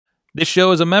This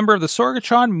show is a member of the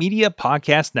Sorgatron Media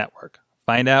Podcast Network.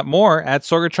 Find out more at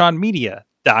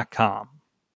sorgatronmedia.com.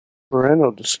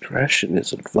 Parental discretion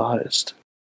is advised.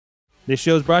 This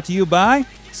show is brought to you by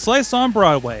Slice on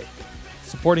Broadway,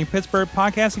 supporting Pittsburgh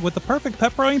podcasting with the perfect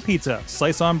pepperoni pizza.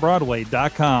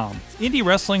 SliceOnBroadway.com. Indy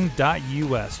Wrestling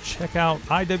US. Check out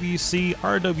IWC,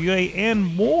 RWA, and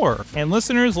more. And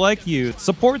listeners like you,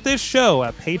 support this show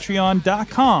at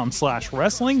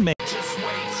patreon.com/WrestlingMayhem. Just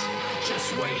wait,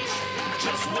 just wait,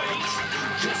 just wait,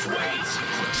 just wait,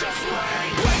 just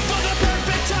wait. Wait for the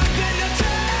perfect time, then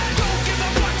attack. Don't give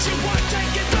up what you want,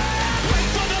 take it back. Wait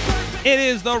for the perfect. It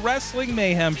is the Wrestling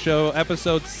Mayhem Show,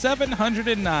 episode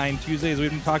 709. Tuesdays,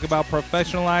 we've been talking about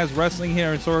professionalized wrestling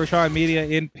here in Sorgatron Media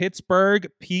in Pittsburgh,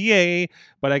 PA.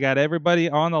 But I got everybody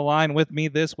on the line with me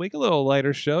this week. A little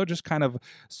lighter show, just kind of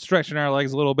stretching our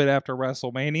legs a little bit after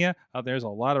WrestleMania. There's a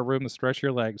lot of room to stretch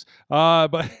your legs.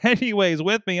 But anyways,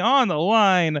 with me on the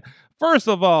line, first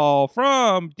of all,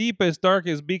 from deepest,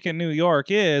 darkest Beacon, New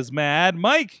York, is Mad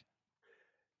Mike.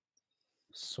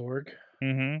 Sorg,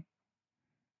 Mm-hmm.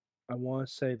 I want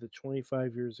to say that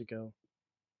 25 years ago,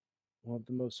 one of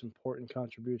the most important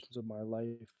contributions of my life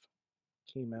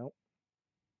came out.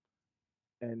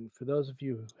 And for those of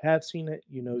you who have seen it,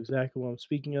 you know exactly what I'm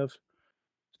speaking of. For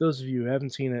those of you who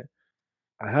haven't seen it,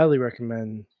 I highly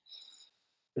recommend,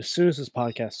 as soon as this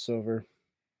podcast is over,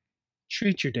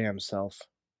 treat your damn self.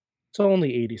 It's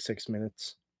only 86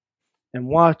 minutes. And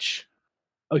watch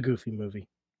a Goofy movie.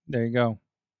 There you go.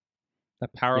 The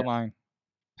power Yeah. line.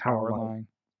 Power line.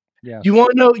 Yeah. You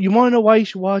want to know why you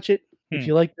should watch it? If Hmm.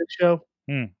 you like this show,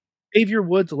 Hmm. Xavier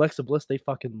Woods, Alexa Bliss, they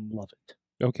fucking love it.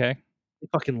 Okay. They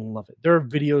fucking love it. There are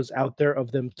videos out there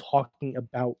of them talking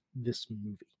about this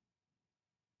movie.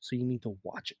 So you need to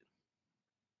watch it.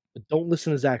 But don't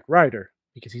listen to Zack Ryder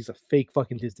because he's a fake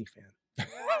fucking Disney fan.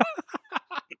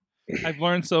 I've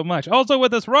learned so much. Also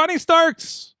with us, Ronnie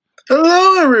Starks.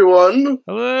 Hello, everyone.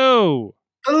 Hello.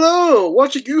 Hello.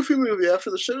 Watch a Goofy movie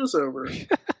after the show's over. I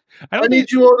I don't need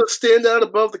think you all to stand out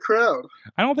above the crowd.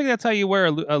 that's how you wear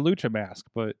a lucha mask,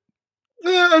 but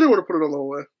Yeah, I didn't want to put it on the whole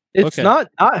way. It's Okay. not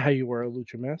how you wear a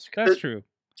lucha mask. that's true.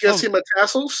 You guys Oh. see my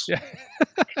tassels? Yeah.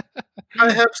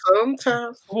 I have some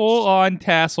tassels. Full on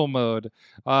tassel mode.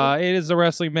 It is the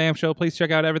Wrestling Mayhem Show. Please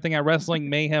check out everything at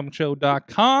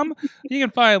WrestlingMayhemShow.com. You can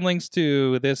find links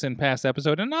to this and past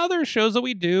episode and other shows that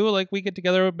we do. Like we get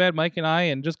together with Mad Mike and I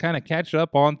and just kind of catch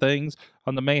up on things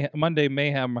on the Monday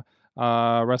Mayhem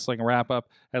wrestling wrap up,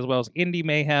 as well as Indie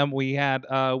Mayhem. We had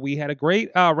a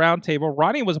great round table.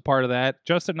 Ronnie was a part of that.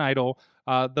 Justin Idol.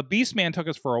 The Beast Man took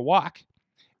us for a walk.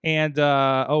 And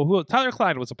Tyler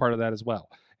Klein was a part of that as well.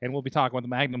 And we'll be talking with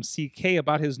Magnum CK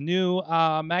about his new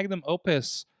Magnum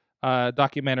Opus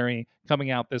documentary coming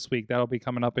out this week. That'll be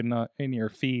coming up in your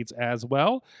feeds as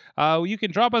well. You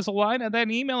can drop us a line at that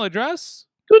email address.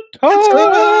 Good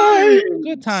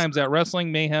times at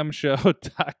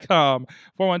WrestlingMayhemShow.com.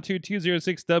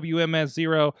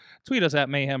 412-206-WMS0. Tweet us at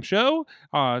Mayhem Show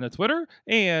on Twitter.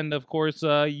 And, of course,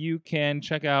 you can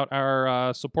check out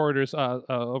our supporters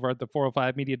over at the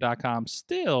 405media.com.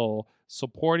 Still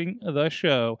supporting the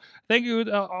show. Thank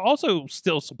you. Also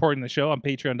still supporting the show on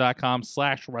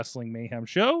patreon.com/Wrestling Mayhem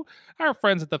Show. Our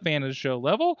friends at the fan of the show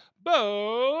level,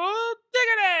 Bo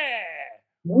Diggity!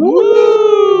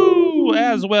 Woo!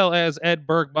 As well as Ed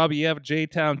Burke, Bobby F,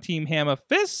 J-Town, Team Hammer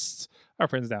Fists, our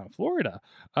friends down in Florida.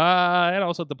 And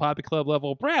also at the Poppy Club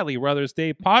level, Bradley Brothers,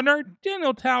 Dave Podner,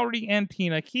 Daniel Towery, and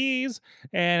Tina Keys.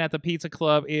 And at the Pizza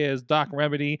Club is Doc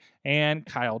Remedy and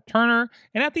Kyle Turner.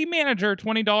 And at the manager,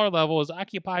 $20 level is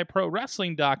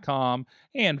OccupyProWrestling.com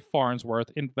and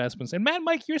Farnsworth Investments. And Mad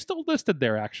Mike, you're still listed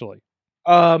there, actually.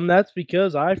 That's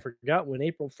because I forgot when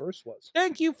April 1st was.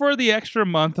 Thank you for the extra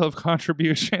month of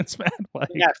contributions, Mad Mike.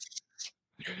 Yes.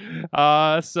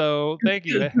 So thank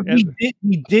you.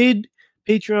 We did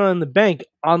Patreon in the bank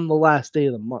on the last day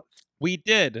of the month. We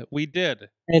did.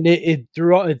 And it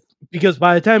threw out because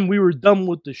by the time we were done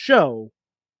with the show,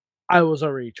 I was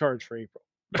already charged for April.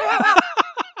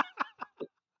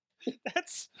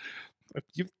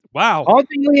 Wow.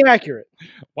 Hauntingly accurate.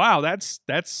 Wow, that's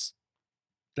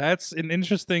an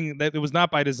interesting. That it was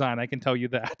not by design. I can tell you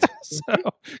that.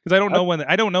 Because I don't know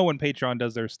when Patreon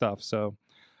does their stuff. So,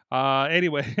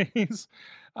 anyways,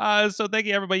 so thank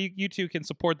you everybody. You too can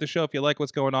support the show if you like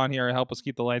what's going on here and help us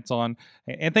keep the lights on.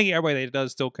 And thank you everybody that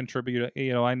does still contribute.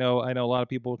 You know, I know a lot of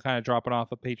people kind of dropping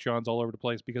off of Patreons all over the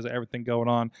place because of everything going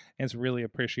on, and it's really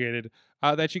appreciated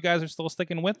that you guys are still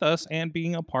sticking with us and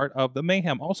being a part of the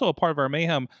Mayhem. Also a part of our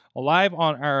Mayhem live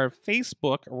on our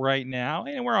Facebook right now,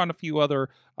 and we're on a few other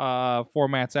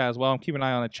formats as well. Keep an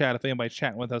eye on the chat if anybody's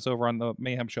chatting with us over on the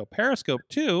Mayhem Show Periscope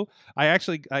too. I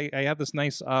have this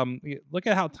nice look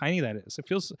at how tiny that is.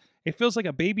 It feels like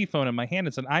a baby phone in my hand.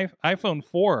 It's an iPhone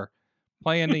 4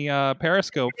 playing the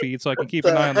Periscope feed, so I can keep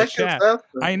an eye on the chat.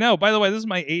 I know. By the way, this is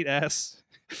my 8S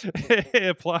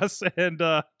Plus, and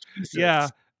wow,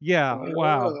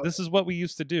 this is what we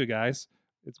used to do, guys.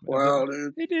 Wow,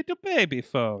 dude. They did the baby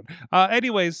phone.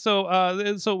 Anyways, so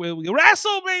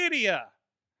WrestleMania.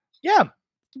 Yeah.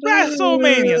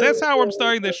 WrestleMania. That's how I'm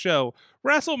starting this show.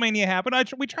 WrestleMania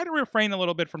happened. We tried to refrain a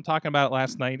little bit from talking about it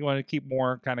last night. We wanted to keep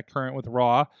more kind of current with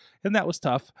Raw, and that was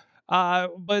tough.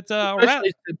 But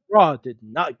Raw did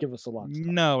not give us a lot of stuff.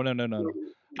 No.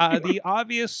 The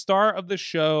obvious star of the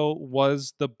show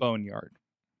was the Bonyard.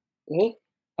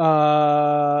 Incorrect.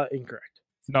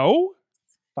 No?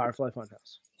 Firefly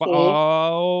Funhouse.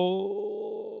 Oh.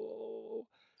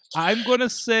 I'm going to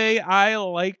say I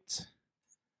liked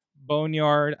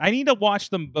Bonyard. I need to watch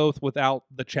them both without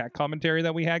the chat commentary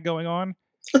that we had going on.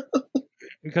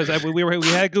 Because we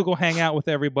had Google Hangout with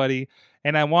everybody,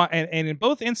 and and in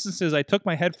both instances I took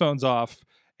my headphones off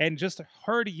and just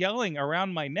heard yelling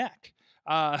around my neck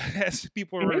as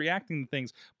people were reacting to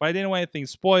things. But I didn't want anything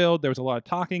spoiled. There was a lot of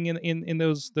talking in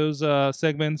those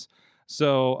segments,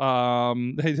 so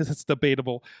it's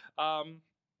debatable.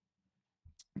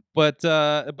 But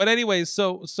anyways,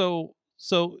 so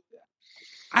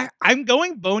I'm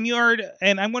going Bonyard,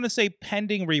 and I'm going to say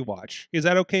pending rewatch. Is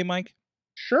that okay, Mike?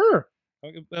 Sure.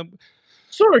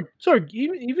 Sorry.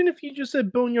 Even if you just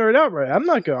said Bonyard outright, I'm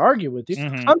not going to argue with you.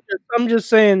 I'm just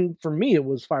saying, for me, it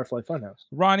was Firefly Funhouse.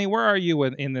 Ronnie, where are you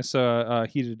in this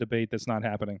heated debate that's not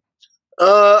happening?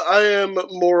 I am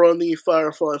more on the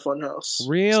Firefly Funhouse.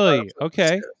 Really?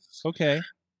 Okay.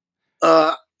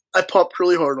 I popped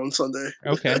really hard on Sunday.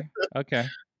 Okay.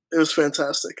 It was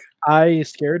fantastic. I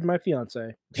scared my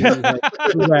fiance. He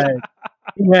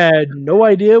had no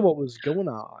idea what was going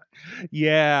on.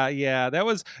 Yeah. That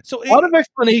was so. A lot of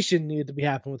explanation needed to be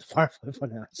happening with the Firefly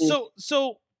Funhouse.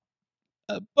 So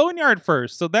Bonyard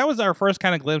first. So that was our first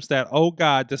kind of glimpse that, oh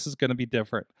God, this is going to be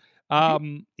different.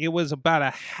 It was about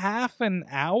a half an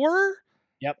hour.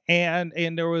 Yep.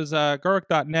 And there was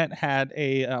Guruk.net had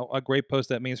a great post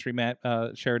that Mainstream Matt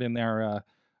shared in our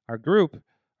group,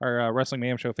 our Wrestling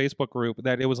Mayhem Show Facebook group,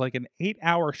 that it was like an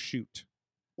 8-hour shoot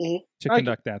to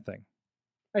conduct that thing.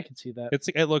 I can see that.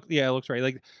 It looks right.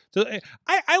 Like, so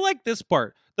I like this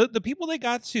part. The people they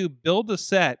got to build the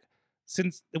set,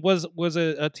 since it was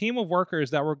a team of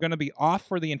workers that were going to be off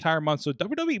for the entire month. So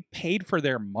WWE paid for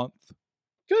their month.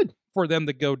 Good for them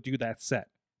to go do that set.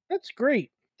 That's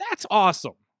great. That's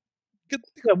awesome. Good.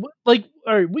 Yeah, all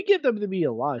right, we give WWE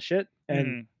a lot of shit,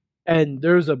 and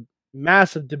there's a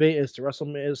massive debate as to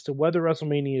whether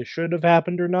WrestleMania should have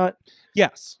happened or not.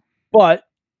 Yes, but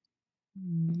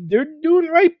they're doing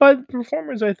right by the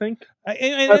performers, I think.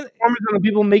 Performers and the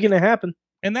people making it happen.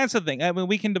 And that's the thing. I mean,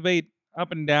 we can debate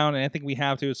up and down, and I think we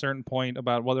have to a certain point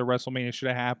about whether WrestleMania should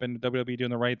have happened. WWE doing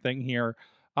the right thing here.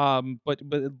 But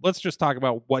let's just talk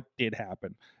about what did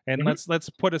happen, and let's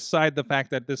put aside the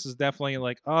fact that this is definitely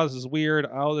like, oh, this is weird.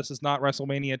 Oh, this is not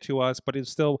WrestleMania to us, but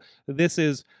it's still this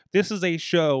is a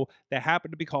show that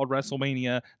happened to be called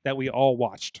WrestleMania that we all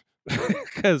watched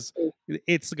because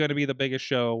it's going to be the biggest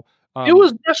show. It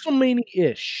was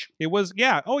WrestleMania-ish. It was,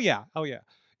 yeah. Oh yeah.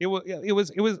 It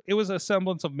was a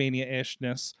semblance of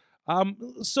Mania-ishness.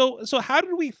 So how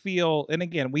did we feel? And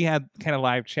again, we had kind of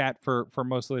live chat for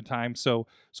most of the time, so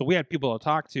we had people to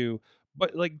talk to.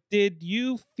 But like, did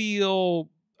you feel,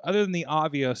 other than the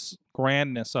obvious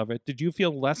grandness of it, did you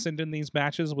feel lessened in these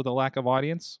matches with a lack of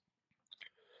audience?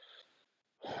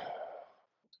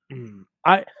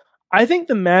 I think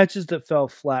the matches that fell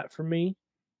flat for me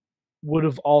would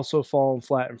have also fallen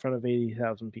flat in front of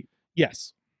 80,000 people.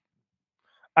 Yes.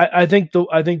 I think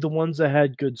the ones that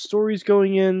had good stories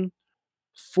going in,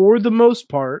 for the most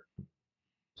part,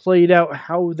 played out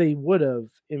how they would have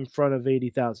in front of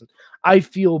 80,000. I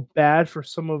feel bad for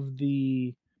some of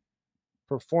the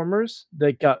performers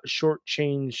that got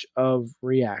shortchanged of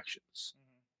reactions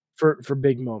for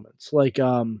big moments. Like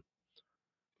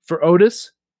for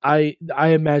Otis, I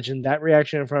imagine that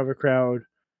reaction in front of a crowd,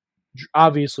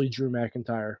 obviously Drew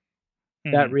McIntyre,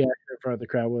 that reaction in front of the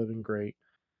crowd would have been great.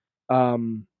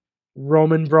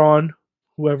 Roman Braun,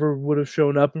 whoever would have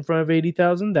shown up in front of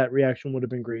 80,000, that reaction would have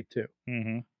been great too.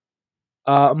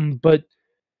 But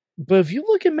if you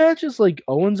look at matches like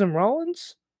Owens and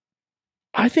Rollins,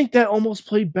 I think that almost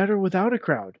played better without a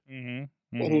crowd.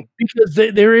 Because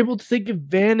they're able to take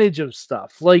advantage of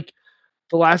stuff. Like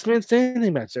the Last Man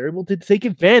Standing match, they're able to take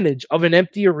advantage of an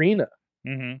empty arena.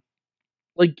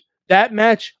 Like that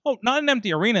match. Oh, not an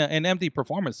empty arena, an empty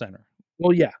performance center.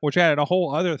 Well, yeah, which added a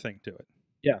whole other thing to it.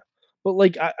 yeah. But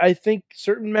like, I think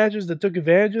certain matches that took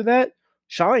advantage of that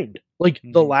shined. Like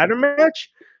the ladder match,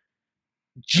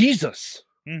 Jesus.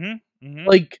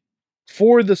 Like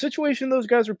for the situation those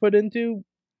guys were put into,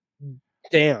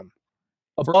 damn,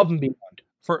 above and beyond.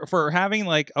 For having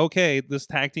like, okay, this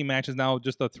tag team match is now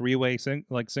just a three-way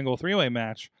single three-way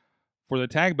match for the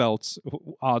tag belts,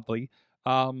 oddly,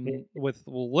 with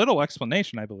little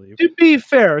explanation, I believe. To be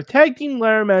fair, tag team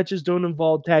ladder matches don't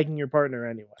involve tagging your partner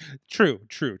anyway. True.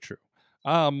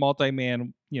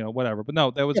 Multi-man, whatever. But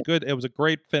no, that was good. It was a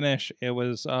great finish. It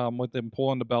was with them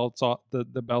pulling the belts off the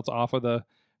belts off of the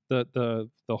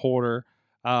holder.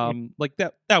 Like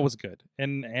that was good.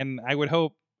 And I would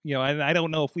hope, and I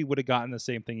don't know if we would have gotten the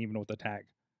same thing even with the tag.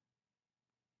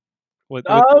 With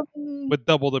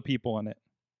double the people in it.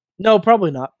 No, probably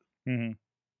not. Mm-hmm.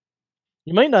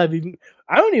 You might not have even.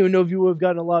 I don't even know if you would have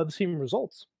gotten a lot of the same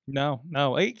results. No.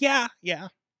 Yeah.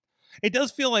 It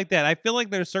does feel like that. I feel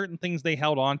like there's certain things they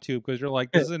held on to because you're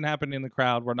like, this isn't happening in the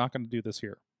crowd. We're not going to do this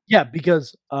here. Yeah,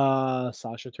 because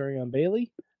Sasha turning on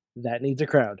Bayley, that needs a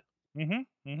crowd. It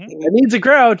needs a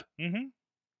crowd.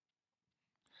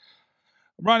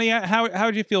 Ronnie, how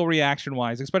did you feel reaction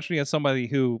wise, especially as somebody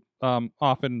who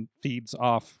often feeds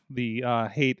off the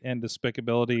hate and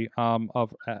despicability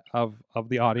of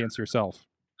the audience yourself?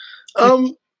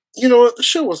 You know what? The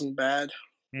show wasn't bad.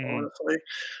 Honestly,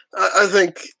 I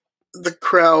think the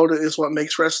crowd is what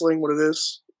makes wrestling what it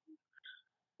is.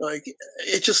 Like,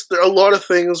 it just, there are a lot of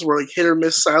things where like hit or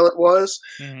miss silent was,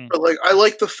 but like I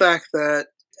like the fact that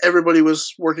everybody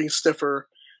was working stiffer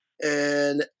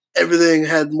and everything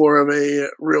had more of a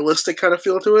realistic kind of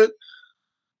feel to it.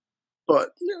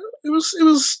 But it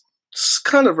was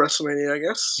kind of WrestleMania, I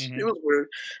guess. It was weird.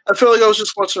 I felt like I was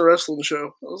just watching a wrestling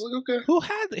show. I was like,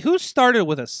 okay. Who started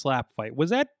with a slap fight? Was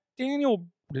that Daniel?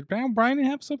 Did Daniel Bryan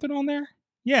have something on there?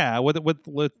 Yeah,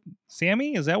 with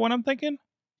Sammy. Is that what I'm thinking?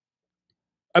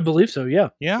 I believe so. Yeah.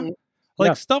 Yeah.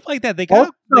 Like stuff like that. They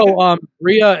got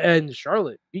Rhea and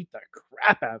Charlotte beat the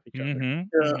crap out of each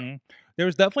other. There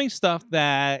was definitely stuff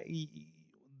that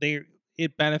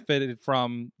it benefited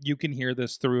from. You can hear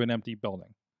this through an empty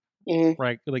building,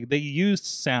 right? Like they used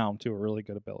sound to a really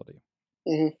good ability.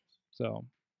 So,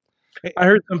 I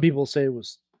heard some people say it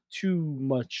was too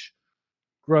much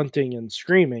grunting and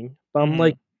screaming, but I'm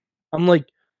like,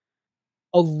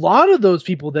 a lot of those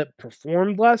people that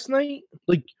performed last night,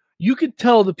 like you could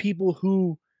tell the people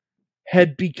who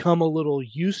had become a little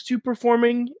used to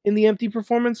performing in the empty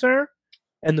performance center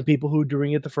and the people who were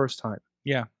doing it the first time.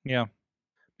 Yeah.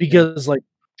 Because like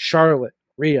Charlotte,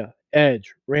 Rhea,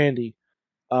 Edge, Randy,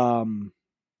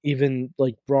 even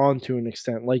like Braun to an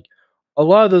extent, like a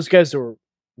lot of those guys that were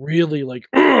really like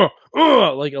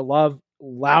like a lot of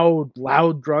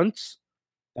loud grunts.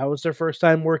 That was their first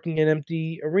time working in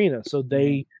empty arena, so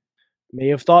they may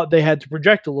have thought they had to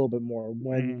project a little bit more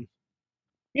when,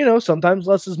 sometimes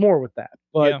less is more with that.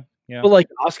 But but like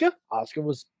Asuka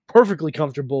was perfectly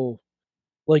comfortable,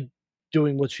 like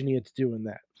doing what she needed to do in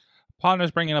that.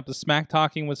 Partners bringing up the smack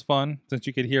talking was fun since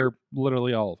you could hear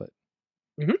literally all of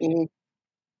it.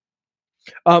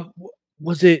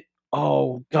 Was it?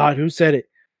 Oh God, who said it?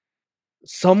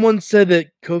 Someone said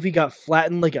that Kofi got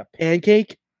flattened like a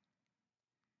pancake.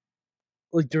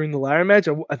 Like during the ladder match,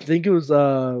 I think it was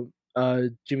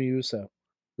Jimmy Uso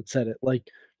that said it. Like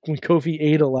when Kofi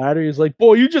ate a ladder, he was like,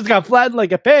 "Boy, you just got flattened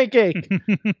like a pancake."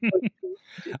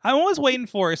 I was waiting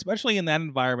for, especially in that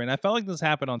environment. I felt like this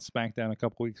happened on SmackDown a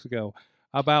couple weeks ago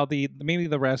about maybe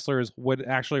the wrestlers would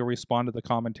actually respond to the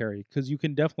commentary because you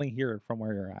can definitely hear it from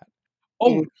where you're at.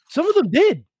 Oh, some of them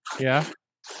did. Yeah,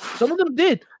 some of them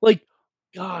did. Like,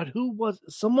 God, who was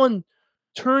someone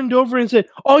turned over and said,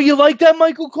 "Oh, you like that,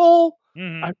 Michael Cole?"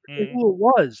 I forget who it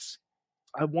was.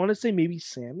 I want to say maybe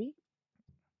Sammy.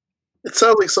 It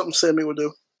sounds like something Sammy would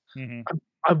do.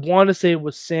 I want to say it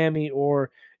was Sammy,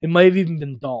 or it might have even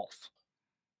been Dolph.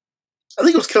 I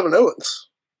think it was Kevin Owens.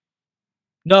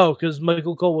 No, because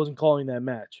Michael Cole wasn't calling that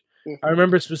match. I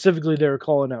remember specifically they were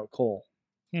calling out Cole.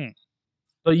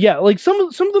 But yeah, like some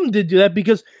of them did do that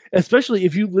because, especially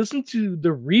if you listen to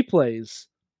the replays,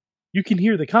 you can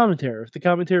hear the commentary. If the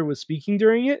commentary was speaking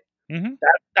during it,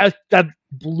 that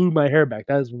blew my hair back.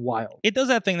 That is wild. It does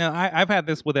that thing that I've had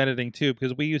this with editing too,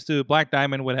 because we used to, Black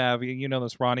Diamond would have,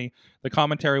 this, Ronnie, the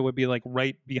commentary would be like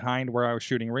right behind where I was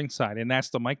shooting ringside, and that's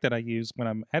the mic that I use when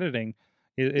I'm editing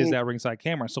is that ringside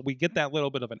camera. So we get that little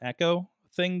bit of an echo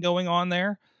thing going on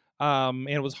there. And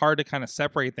it was hard to kind of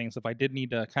separate things if I did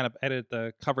need to kind of edit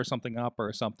to cover something up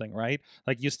or something, right?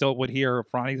 Like you still would hear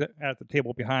if Ronnie's at the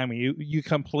table behind me, you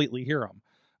completely hear him.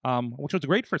 which was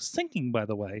great for syncing, by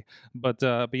the way. But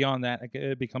beyond that,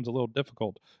 it becomes a little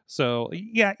difficult. So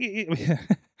yeah,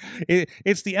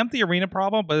 it's the empty arena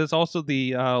problem, but it's also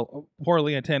the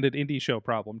poorly attended indie show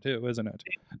problem too, isn't it?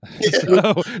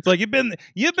 So it's like you've been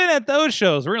at those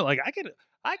shows where like I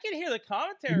can hear the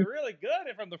commentary really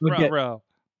good from the front row.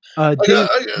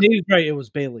 Dave's right. It was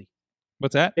Bailey.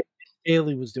 What's that?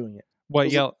 Bailey was doing it.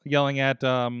 What, yelling at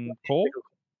Cole?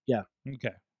 Yeah.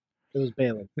 Okay. It was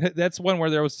Bailey. That's one where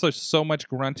there was so much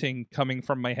grunting coming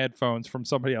from my headphones from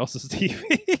somebody else's TV.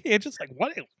 It's just like,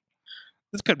 what?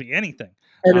 This could be anything.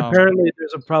 And apparently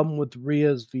there's a problem with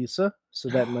Rhea's visa, so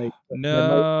that might...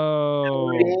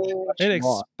 it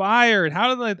expired.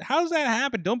 How does that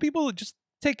happen? Don't people just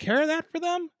take care of that for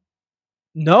them?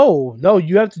 No,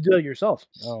 you have to do it yourself.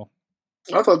 Oh.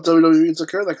 I thought WWE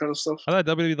took care of that kind of stuff. I thought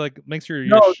WWE like makes sure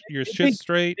your shit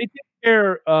straight. They take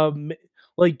care of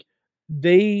like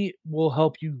they will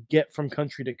help you get from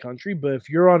country to country, but if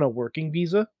you're on a working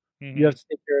visa, you have to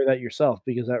take care of that yourself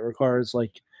because that requires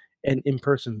like an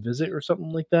in-person visit or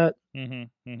something like that. And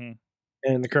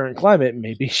in the current climate,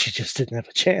 maybe she just didn't have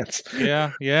a chance.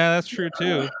 Yeah, that's true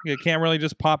too. You can't really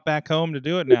just pop back home to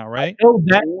do it now, right? No,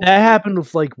 that happened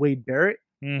with like Wade Barrett.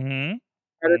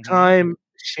 At a time,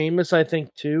 Sheamus, I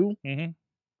think too.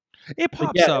 It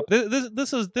pops up.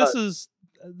 This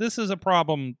is a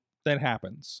problem that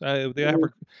happens.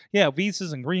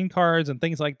 Visas and green cards and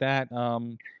things like that.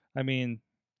 I mean,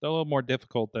 they're a little more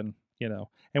difficult than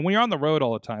And when you're on the road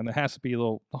all the time, it has to be a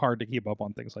little hard to keep up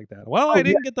on things like that. Well, I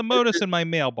didn't get the modus in my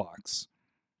mailbox.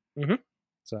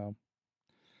 So.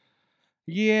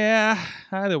 Yeah.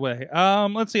 Either way,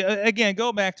 let's see. Again,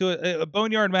 go back to it.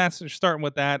 Bonyard Master, starting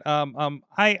with that.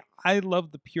 I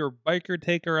love the pure biker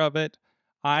taker of it.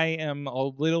 I am a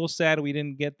little sad we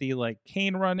didn't get the like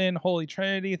Kane run in Holy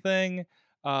Trinity thing.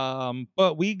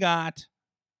 But we got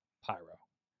Pyro.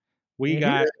 We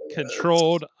got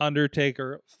controlled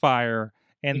Undertaker fire,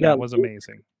 and that was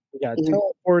amazing. We got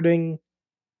teleporting.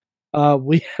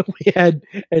 We had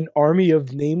an army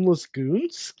of nameless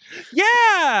goons.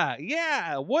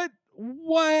 Yeah. What?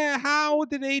 How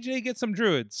did AJ get some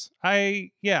druids?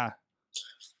 It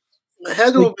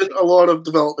had to have been a lot of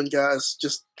development guys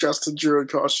just dressed in druid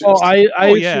costumes. I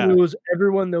assume it was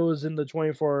everyone that was in the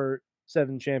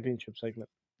 24/7 championship segment.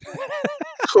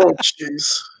 Oh,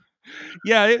 jeez.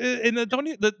 Yeah, in the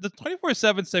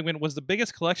 24/7 segment was the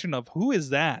biggest collection of who is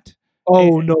that?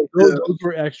 Oh no, those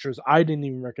were extras. I didn't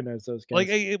even recognize those guys. Like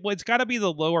it's got to be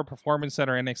the lower performance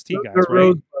center NXT guys,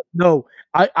 right? No,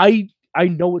 I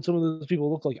know what some of those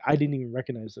people look like. I didn't even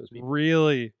recognize those people.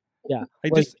 Really? Yeah,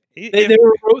 they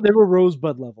were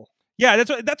Rosebud level. Yeah, that's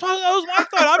what was my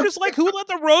thought. I'm just like, who let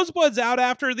the Rosebuds out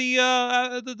after the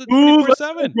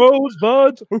 24/7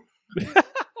 Rosebuds?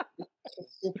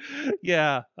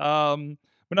 Yeah.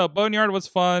 But no, Bonyard was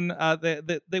fun.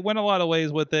 They went a lot of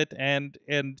ways with it, and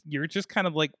you're just kind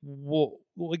of like, whoa.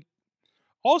 Like,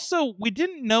 also, we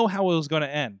didn't know how it was going to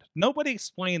end. Nobody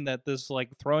explained that this like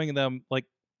throwing them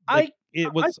I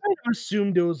kind of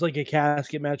assumed it was like a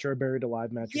casket match or a buried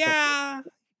alive match. Yeah.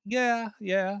 I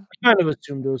kind of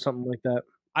assumed it was something like that.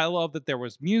 I love that there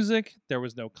was music. There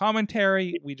was no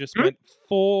commentary. We just went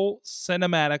full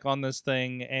cinematic on this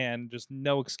thing and just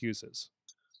no excuses.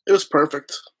 It was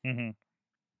perfect.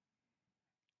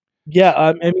 Yeah,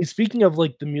 I mean, speaking of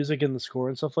like the music and the score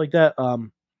and stuff like that,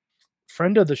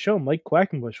 friend of the show, Mike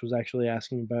Quackenbush, was actually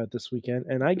asking about it this weekend,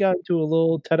 and I got into a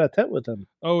little tete-a-tete with him.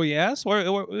 Oh yes,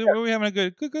 we're having a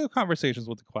good conversations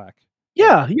with the Quack.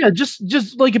 Yeah,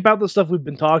 just like about the stuff we've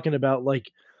been talking about,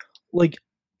 like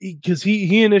because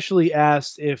he initially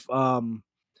asked if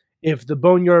the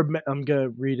Boneyard, I'm gonna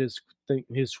read his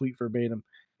tweet verbatim.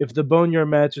 If the Boneyard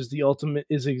match is an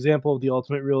example of the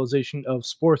ultimate realization of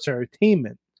sports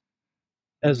entertainment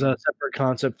as a separate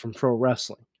concept from pro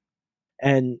wrestling,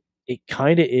 and it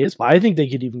kind of is, but I think they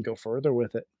could even go further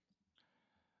with it.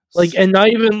 Like, and not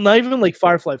even like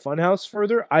Firefly Funhouse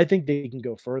further. I think they can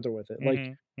go further with it.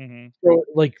 So,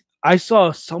 like I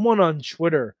saw someone on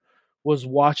Twitter was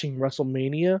watching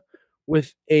WrestleMania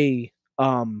with a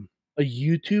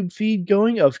YouTube feed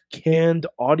going of canned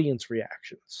audience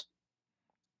reactions,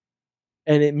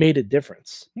 and it made a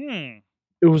difference. It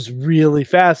was really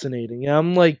fascinating. And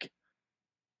I'm like,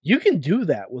 you can do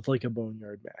that with like a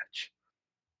Boneyard match.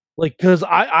 Like, because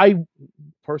I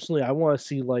personally, I want to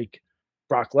see like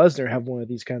Brock Lesnar have one of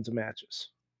these kinds of matches,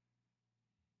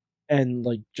 and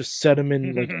like just set him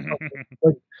in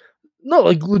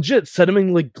like legit set him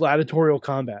in like gladiatorial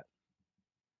combat,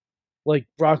 like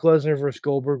Brock Lesnar versus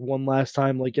Goldberg one last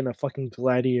time, like in a fucking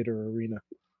gladiator arena,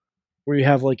 where you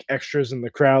have like extras in the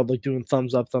crowd like doing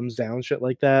thumbs up, thumbs down, shit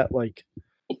like that. Like,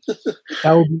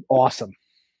 That would be awesome.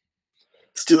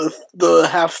 Let's do the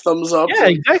half thumbs up. Yeah,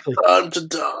 exactly. Time to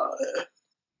die.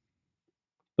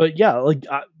 But yeah, like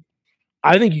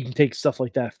I think you can take stuff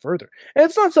like that further. And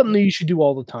it's not something that you should do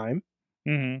all the time.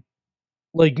 Mm-hmm.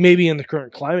 Like maybe in the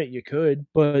current climate you could,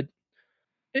 but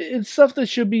it's stuff that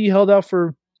should be held out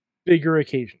for bigger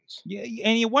occasions. Yeah,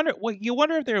 and you wonder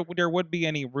if there would be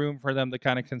any room for them to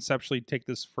kind of conceptually take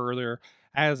this further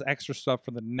as extra stuff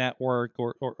for the network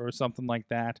or something like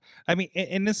that. I mean,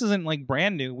 and this isn't like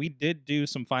brand new. We did do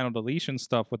some final deletion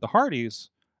stuff with the Hardys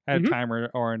at a time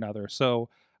or another. So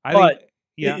I think,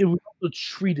 yeah, it was also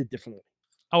treated differently.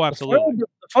 Oh, absolutely. The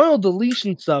final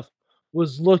deletion stuff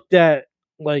was looked at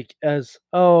like as,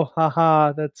 oh,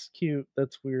 haha, that's cute,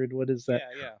 that's weird, what is that?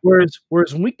 Yeah. Whereas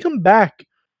when we come back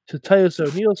to Titus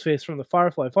O'Neil's face from the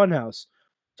Firefly Funhouse,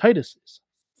 Titus is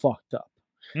fucked up.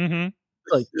 Mm-hmm.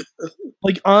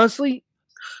 Like honestly,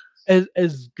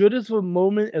 as good as a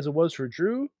moment as it was for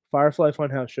Drew, Firefly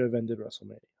Funhouse should have ended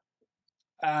WrestleMania.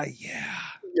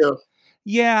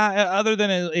 Yeah. Other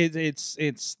than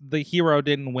it's the hero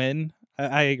didn't win.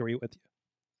 I agree with you.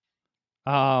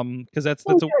 Because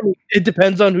it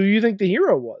depends on who you think the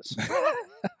hero was.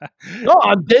 No,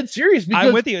 I'm dead serious. Because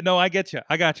I'm with you. No, I get you.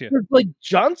 I got you. Like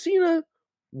John Cena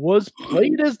was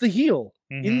played as the heel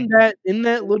in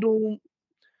that little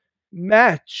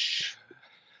match.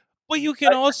 But you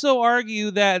can also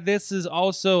argue that this is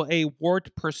also a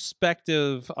warped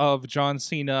perspective of John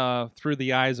Cena through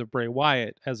the eyes of Bray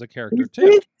Wyatt as a character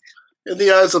too. In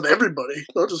the eyes of everybody,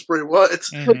 not just Bray Wyatt.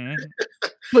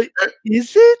 But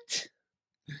is it?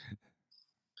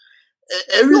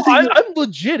 Everything. No, I'm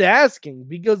legit asking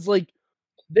because, like,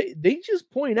 they just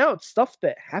point out stuff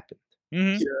that happened.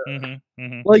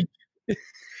 Like,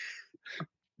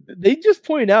 they just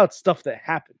point out stuff that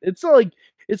happened. It's not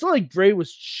like Bray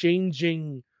was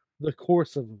changing the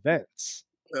course of events.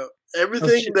 No,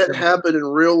 everything that happened in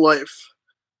real life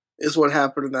is what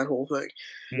happened in that whole thing.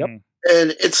 Yep.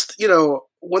 And it's,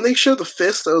 when they show the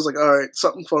fist, I was like, all right,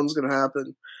 something fun's going to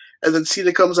happen. And then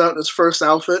Cena comes out in his first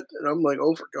outfit, and I'm like,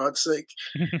 oh, for God's sake.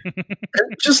 And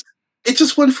it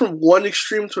just went from one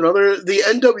extreme to another. The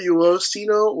NWO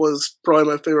Cena was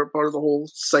probably my favorite part of the whole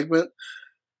segment.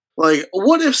 Like,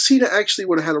 what if Cena actually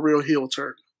would have had a real heel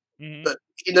turn? But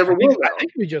he never won. I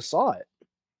think we just saw it.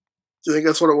 Do you think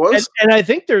that's what it was? And I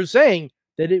think they're saying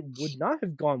that it would not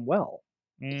have gone well.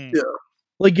 Yeah.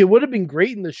 Like, it would have been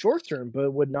great in the short term, but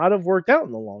it would not have worked out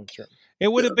in the long term.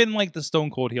 It would have been like the Stone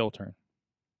Cold heel turn.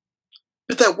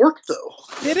 But that worked, though.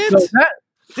 Did it?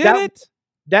 So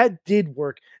that did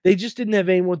work. They just didn't have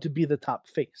anyone to be the top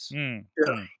face.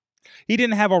 He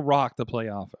didn't have a Rock to play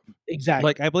off of. Exactly.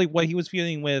 Like, I believe what he was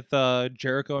feuding with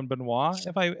Jericho and Benoit,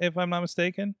 if I'm not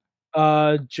mistaken.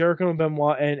 Jericho and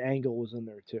Benoit and Angle was in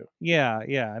there too. Yeah,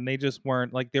 and they just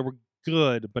weren't, like, they were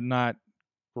good but not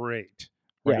great.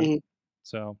 Right? Yeah.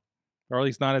 So, or at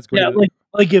least not as great. Yeah,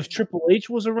 like if Triple H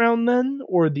was around then,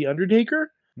 or The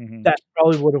Undertaker, that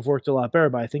probably would have worked a lot better.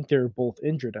 But I think they were both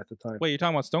injured at the time. Wait, you're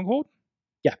talking about Stone Cold?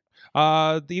 Yeah.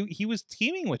 He was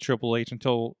teaming with Triple H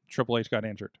until Triple H got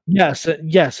injured. Yes,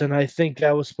 and I think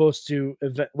that was supposed to,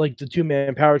 like, the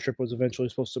 2-man power trip was eventually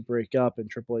supposed to break up, and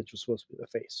Triple H was supposed to be the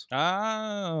face.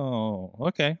 Oh,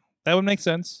 okay, that would make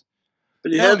sense.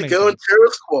 But you had to go in Terror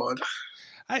Squad.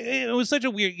 It was such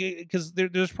a weird, because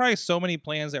there's probably so many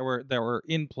plans that were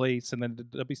in place, and then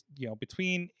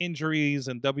between injuries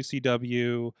and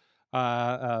WCW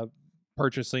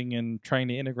purchasing and trying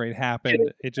to integrate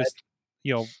happened. It just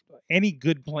any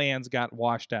good plans got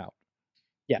washed out.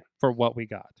 Yeah, for what we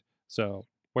got. So,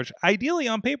 which ideally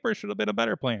on paper should have been a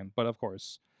better plan, but of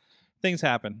course, things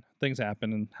happen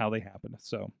and how they happen.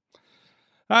 So,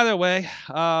 either way,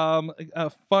 a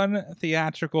fun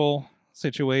theatrical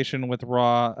situation with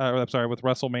Raw. With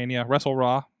WrestleMania, Wrestle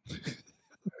Raw.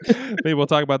 Maybe we'll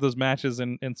talk about those matches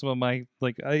and some of my,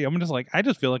 like, I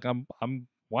just feel like I'm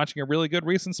watching a really good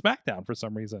recent SmackDown for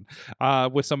some reason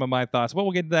with some of my thoughts. But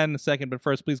we'll get to that in a second. But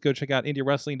first, please go check out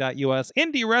IndyWrestling.us,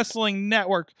 Indy Wrestling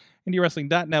Network,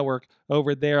 IndyWrestling.network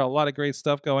over there. A lot of great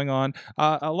stuff going on.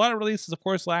 A lot of releases, of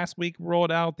course. Last week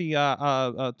rolled out the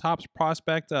Tops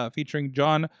Prospect featuring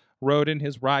John Roden,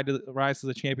 his rise to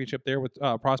the championship there with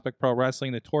Prospect Pro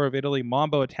Wrestling, the Tour of Italy,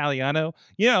 Mambo Italiano,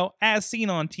 as seen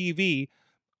on TV.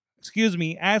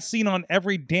 As seen on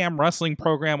every damn wrestling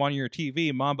program on your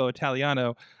TV, Mambo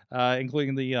Italiano,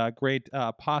 including the great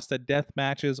Pasta Death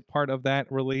matches, part of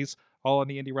that release, all on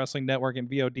the Indie Wrestling Network and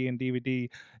VOD and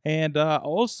DVD. And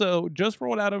also, just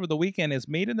rolled out over the weekend is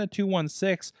Made in the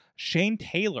 216, Shane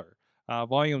Taylor.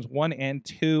 volumes 1 and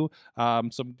 2.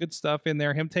 Some good stuff in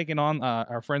there. Him taking on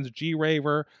our friends G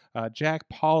Raver, Jack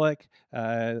Pollock,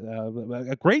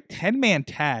 a great 10-man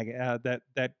tag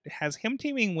that has him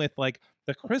teaming with like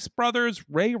the Chris brothers,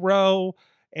 Ray Rowe,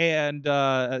 and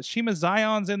Shima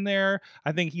Zion's in there.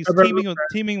 I think he's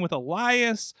teaming with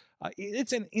Elias.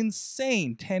 It's an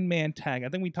insane 10-man tag. I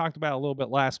think we talked about it a little bit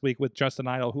last week with Justin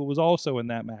Idol, who was also in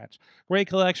that match. Great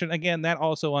collection. Again, that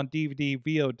also on DVD,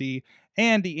 VOD,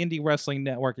 and the Indie Wrestling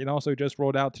Network. And also just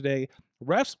rolled out today,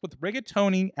 Refs with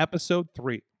Rigatoni, Episode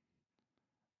 3.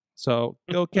 So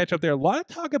go catch up there. A lot of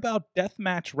talk about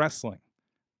deathmatch wrestling,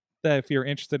 if you're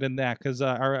interested in that, because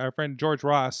our friend George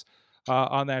Ross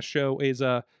on that show is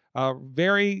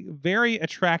very, very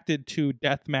attracted to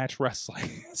deathmatch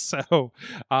wrestling. So,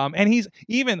 and he's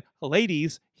even,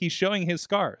 ladies, he's showing his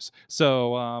scars.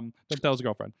 So, don't tell his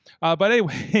girlfriend. But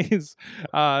anyways,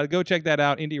 go check that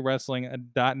out,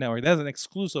 IndieWrestling.network. That's an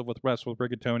exclusive with Refs with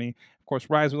Rigatoni. Of course,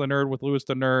 Rise with the Nerd with Lewis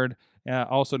the Nerd.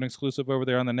 Also an exclusive over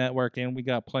there on the network. And we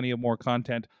got plenty of more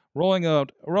content rolling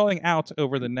out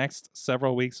over the next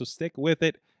several weeks. So stick with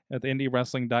it at the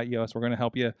IndieWrestling.us. We're going to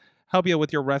help you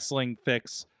with your wrestling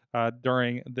fix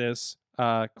during this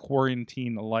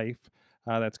quarantine life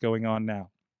that's going on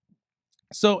now.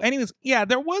 So anyways, yeah,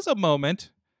 there was a moment,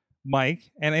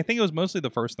 Mike, and I think it was mostly the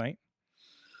first night,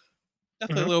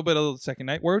 definitely a little bit of the second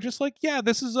night, where we're just like, yeah,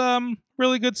 this is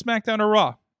really good SmackDown or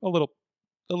Raw. A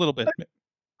little bit.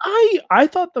 I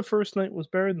thought the first night was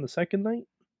better than the second night.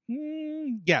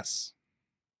 Yes.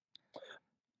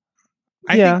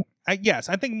 I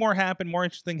think more happened, more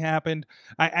interesting happened.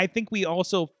 I think we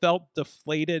also felt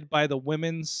deflated by the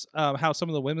women's, how some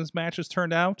of the women's matches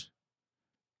turned out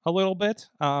a little bit.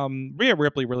 Rhea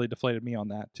Ripley really deflated me on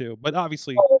that too. But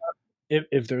obviously,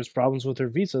 if there's problems with her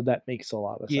visa, that makes a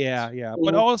lot of sense. Yeah.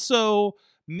 But also,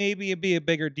 maybe it'd be a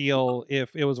bigger deal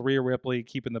if it was Rhea Ripley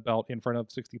keeping the belt in front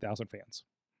of 60,000 fans.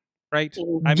 Right?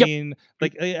 I mean,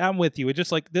 like, I'm with you. It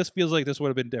just like, this feels like this would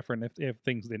have been different if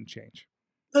things didn't change.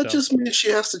 That just means she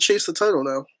has to chase the title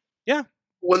now. Yeah.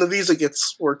 When the visa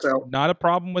gets worked out. Not a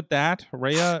problem with that.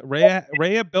 Rhea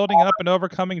building up and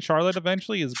overcoming Charlotte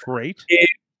eventually is great.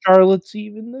 Charlotte's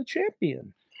even the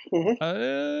champion. Well,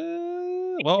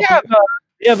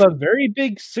 you have a very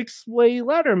big 6-way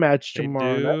ladder match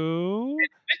tomorrow.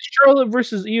 It's Charlotte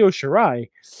versus Io Shirai.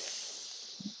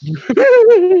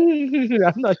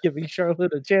 I'm not giving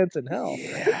Charlotte a chance in hell.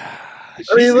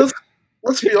 I mean,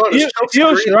 let's be honest.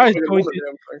 Io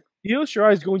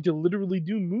Shirai is going to literally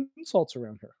do moonsaults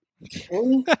around her.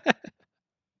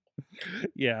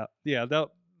 Yeah,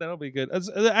 that'll be good.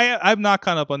 I'm not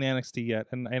caught up on the NXT yet,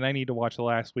 and I need to watch the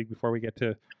last week before we get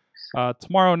to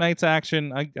tomorrow night's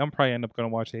action. I'm probably end up going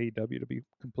to watch AEW, to be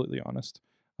completely honest.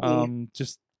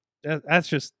 That's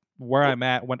just where I'm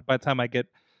at. By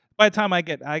the time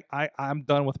I'm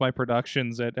done with my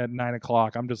productions at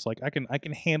 9:00. I'm just like, I can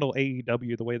handle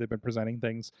AEW the way they've been presenting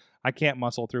things. I can't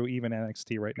muscle through even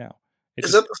NXT right now.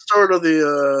 Is that the start of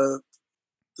the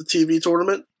TV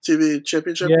tournament, TV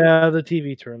championship? Yeah, the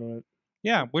TV tournament.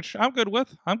 Yeah, which I'm good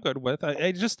with.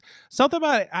 I just something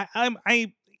about it.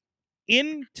 I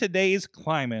in today's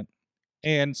climate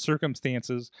and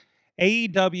circumstances,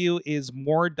 AEW is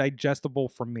more digestible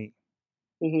for me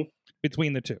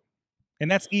between the two. And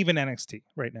that's even NXT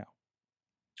right now.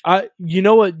 You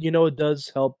know what does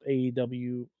help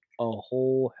AEW a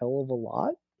whole hell of a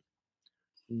lot?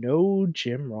 No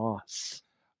Jim Ross.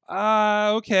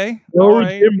 Okay. No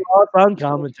Jim Ross on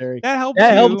commentary. That helps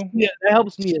That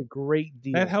helps me a great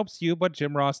deal. That helps you, but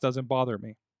Jim Ross doesn't bother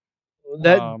me.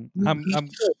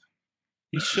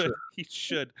 He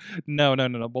should. No.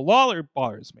 But Lawler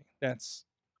bothers me.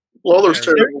 Lawler's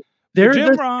terrible. They're Jim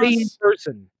the Ross, same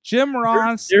person. Jim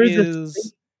Ross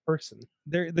is person.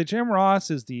 The Jim Ross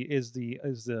is the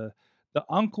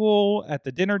uncle at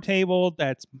the dinner table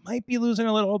that's might be losing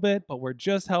a little bit, but we're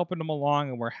just helping him along,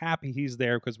 and we're happy he's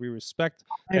there because we respect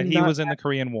that he was in the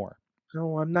Korean War.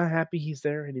 No, I'm not happy he's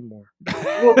there anymore.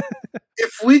 Well,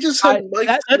 if we just had Mike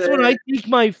that's when I take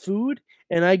my food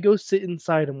and I go sit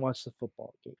inside and watch the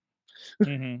football game.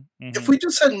 If we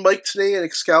just had Mike today and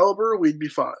Excalibur, we'd be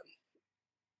fine.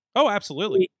 Oh,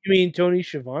 absolutely. You mean Tony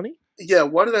Schiavone? Yeah,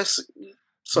 why did I say...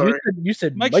 Sorry. You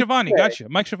said Mike Schiavone. Gotcha.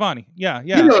 Mike Schiavone. Yeah.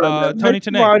 You know Tony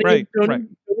Tenay. Right.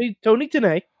 Tony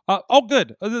Tenay. All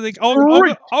good.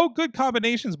 All good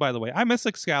combinations, by the way. I miss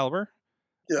Excalibur.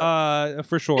 Yeah.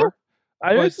 For sure. Yeah,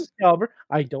 I miss Excalibur.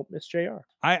 I don't miss JR.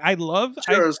 I love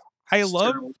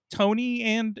Tony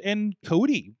and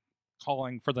Cody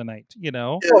calling for the night, you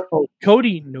know? Yeah. Oh,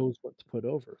 Cody knows what to put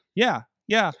over. Yeah.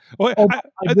 Yeah. Well, Oh,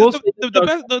 I will say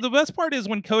the best part is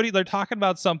when they're talking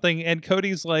about something and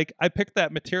Cody's like, I picked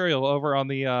that material over on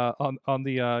the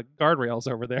guardrails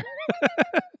over there.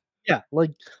 Yeah,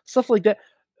 like stuff like that.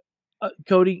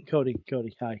 Cody,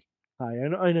 hi.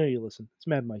 I know you listen. It's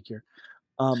Mad Mike here.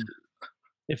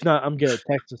 If not, I'm gonna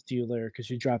text this to you later because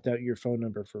you dropped out your phone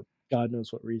number for God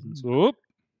knows what reasons. Whoop.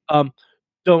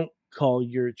 Don't call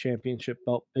your championship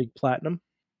belt Big Platinum.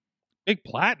 Big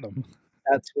Platinum.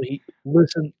 That's what he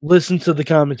listen to the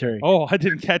commentary. Oh, I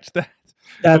didn't catch that.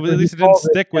 That's At least it didn't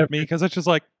stick with me because it's just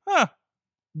like, huh.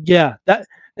 Yeah, that's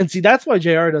why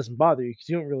JR doesn't bother you because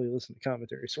you don't really listen to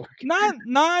commentaries.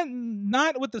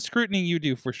 Not with the scrutiny you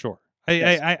do for sure.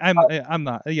 Yes. I'm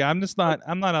not. Yeah, I'm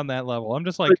not on that level. I'm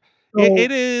just like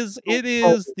it is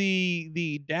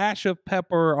the dash of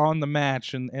pepper on the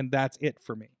match and that's it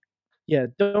for me. Yeah,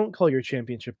 don't call your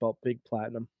championship belt Big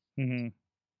Platinum. Mm-hmm.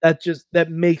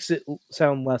 That makes it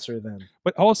sound lesser than.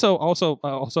 But also,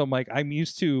 Mike, I'm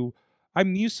used to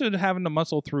having to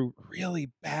muscle through really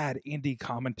bad indie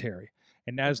commentary,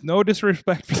 and that is no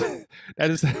disrespect. That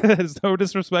is no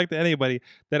disrespect to anybody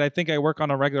that I think I work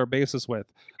on a regular basis with.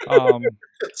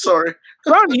 Sorry,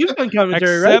 Ronnie, you've done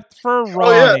commentary, right? Except for Ronnie.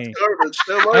 Oh yeah, it's garbage.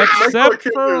 No, Except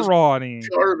for Ronnie.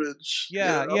 Garbage.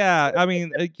 Yeah. I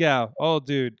mean, yeah. Oh,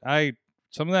 dude,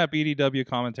 some of that BDW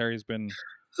commentary has been.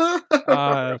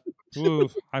 I'm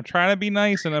trying to be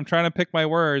nice and I'm trying to pick my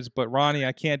words, but Ronnie,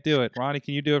 I can't do it. Ronnie,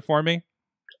 can you do it for me?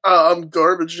 I'm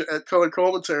garbage at color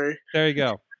commentary. There you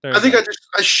go. I think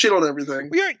I shit on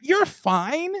everything. You're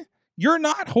fine. You're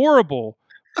not horrible.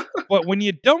 But when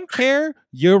you don't care,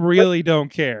 you really don't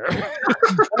care.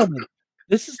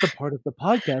 This is the part of the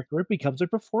podcast where it becomes a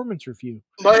performance review.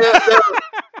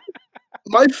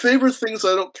 My favorite things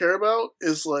I don't care about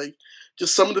is like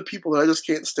just some of the people that I just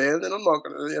can't stand, and I'm not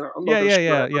gonna.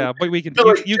 Yeah. But we can.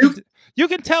 You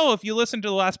can tell if you listen to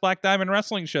the last Black Diamond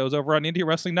Wrestling shows over on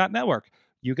IndieWrestling.network.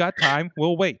 You got time.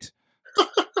 We'll wait.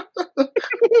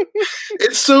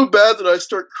 It's so bad that I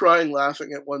start crying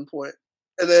laughing at one point,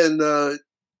 and then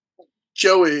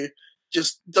Joey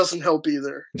just doesn't help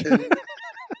either.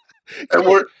 And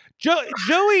we're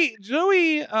Joey.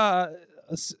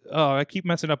 I keep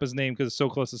messing up his name because it's so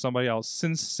close to somebody else.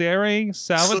 Sincere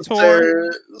Salvatore.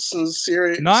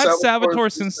 Not Salvatore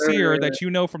Sincere that you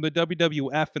know from the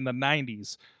WWF in the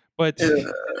 90s, but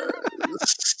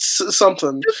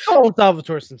something. Just call him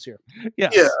Salvatore Sincere.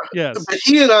 Yes. Yeah. Yes. But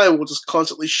he and I will just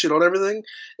constantly shit on everything,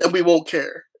 and we won't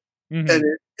care. Mm-hmm. And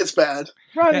it's bad.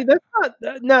 Ronnie, that's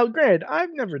not. Now, granted,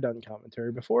 I've never done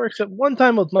commentary before, except one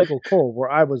time with Michael Cole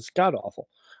where I was god awful.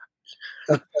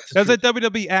 That's a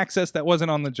WWE Access that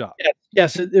wasn't on the job.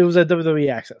 Yes, it was at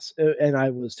WWE Access, and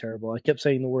I was terrible. I kept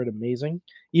saying the word amazing,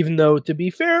 even though, to be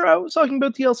fair, I was talking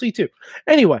about TLC too.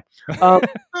 Anyway,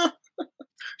 shitting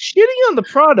on the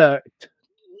product,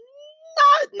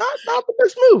 not the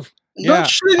best move. Not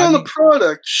shitting on the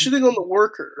product, shitting on the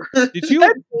worker. Did you?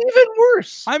 That's even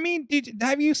worse. I mean,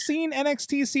 have you seen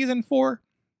NXT season 4?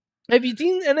 Have you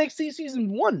seen NXT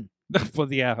season 1?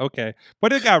 Well, yeah, okay,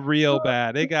 but it got real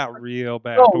bad. It got real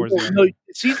bad towards the end. No,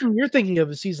 season you're thinking of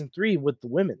is season 3 with the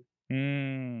women.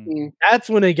 That's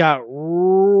when it got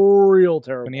real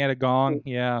terrible. When he had a gong,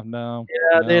 yeah, no.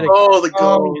 Yeah, no. they had the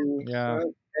gong. Yeah,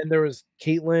 and there was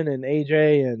Caitlyn and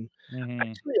AJ, and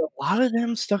actually a lot of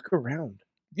them stuck around.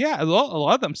 Yeah, a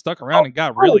lot of them stuck around and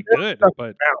got really good,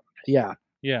 but yeah.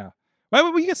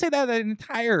 Well, we can say that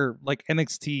entire like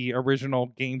NXT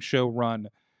original game show run.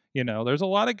 You know, there's a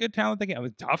lot of good talent. It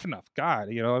was Tough Enough. God,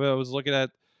 you know, I was looking at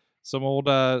some old,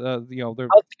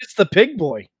 Huskus the Pig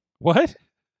Boy. What?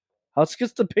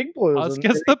 Huskus the Pig Boy.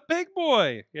 Huskus the Pig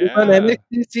Boy. Yeah. On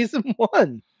NXT season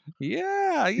 1.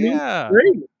 Yeah.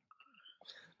 Great.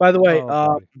 By the way,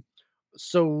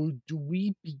 so do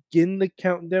we begin the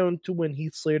countdown to when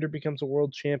Heath Slater becomes a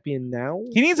world champion now?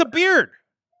 He needs a beard.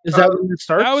 Is that when it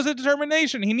starts? That was a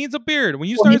determination. He needs a beard. When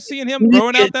you start seeing him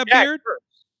growing out that beard. First.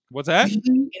 What's that? He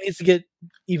needs to get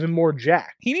even more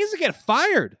jacked. He needs to get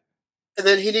fired. And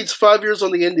then he needs 5 years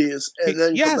on the Indies, and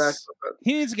then come back.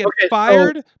 He needs to get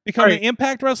fired, become an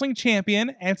Impact Wrestling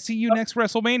champion, and see you next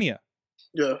WrestleMania.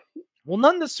 Yeah. Well,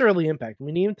 not necessarily Impact.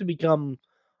 We need him to become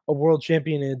a world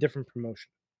champion in a different promotion.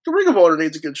 The Ring of Honor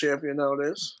needs a good champion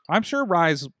nowadays. I'm sure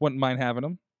Rise wouldn't mind having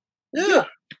him. Yeah.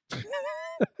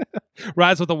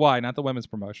 Rise with a Y, not the women's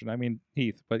promotion. I mean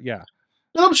Heath, but yeah.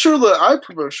 And I'm sure the I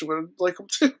promotion would like him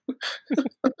too.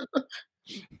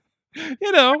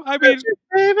 You know, I mean,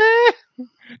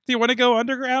 do you want to go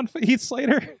underground for Heath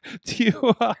Slater? Do you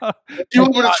want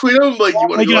me to tweet him? Like, you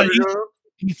want to go underground?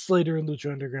 Heath Slater and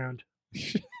Lucha Underground.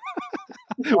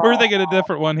 We're thinking a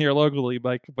different one here locally,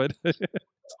 Mike, but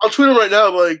I'll tweet him right now.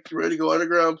 I'm like, you ready to go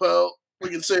underground, pal? We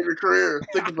can save your career.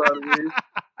 Think about it, dude.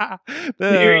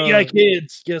 You got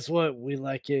kids. Guess what? We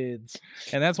like kids.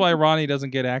 And that's why Ronnie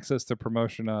doesn't get access to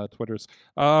promotion Twitters.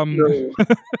 No.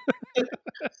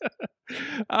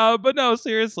 But no,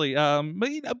 seriously. But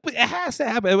it has to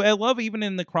happen. I love even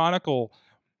in the Chronicle.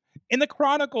 In the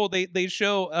Chronicle, they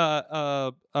show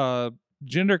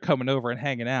Jinder coming over and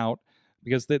hanging out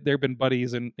because they've been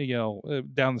buddies and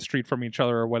down the street from each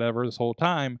other or whatever this whole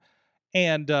time,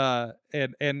 and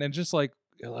just like,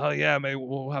 oh yeah, maybe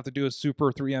we'll have to do a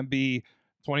Super 3MB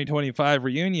 2025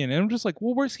 reunion, and I'm just like,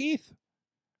 well, where's Heath?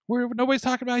 Nobody's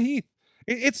talking about Heath.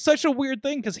 It's such a weird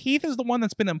thing because Heath is the one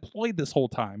that's been employed this whole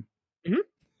time.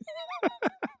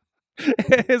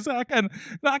 It's not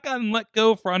gotten let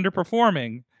go for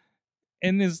underperforming.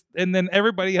 And then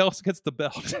everybody else gets the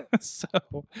belt. So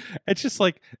it's just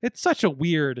like it's a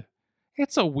weird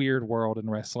world in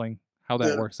wrestling how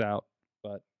that works out.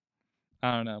 But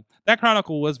I don't know. That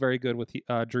Chronicle was very good with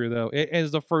Drew though. It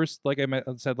is the first, like I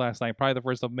said last night, probably the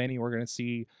first of many we're going to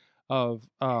see of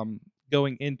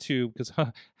going into, because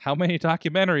how many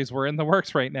documentaries were in the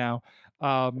works right now,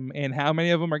 and how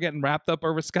many of them are getting wrapped up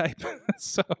over Skype.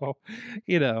 So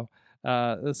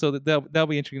so that'll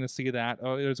be interesting to see that.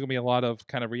 There's going to be a lot of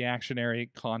kind of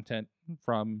reactionary content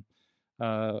from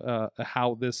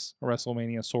how this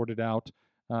WrestleMania sorted out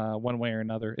one way or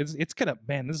another. It's gonna,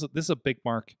 man, this is a big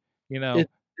mark.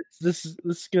 This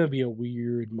is gonna be a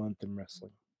weird month in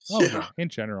wrestling. Oh yeah, in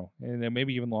general, and then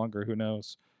maybe even longer. Who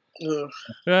knows? Yeah.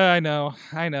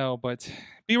 I know, but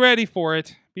be ready for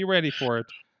it.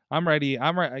 I'm ready.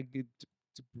 Are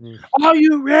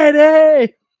you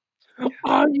ready?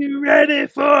 Are you ready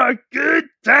for a good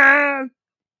time?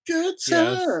 Good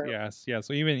time. Yes.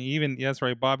 So even that's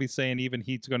right. Bobby's saying even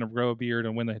Heath's going to grow a beard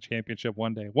and win the championship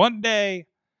one day,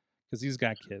 because he's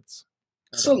got kids.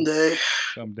 Someday.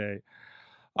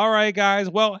 All right, guys.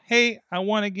 Well, hey, I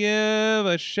want to give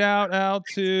a shout out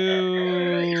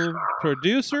to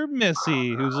producer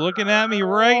Missy, who's looking at me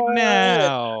right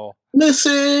now.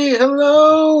 Missy,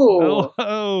 hello.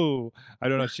 I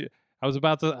don't know. I was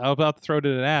about to throw to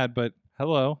an ad, but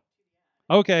hello.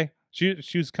 Okay. She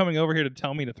was coming over here to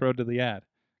tell me to throw to the ad.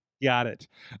 Got it.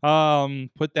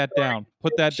 Put that down.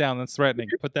 That's threatening.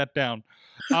 Put that down.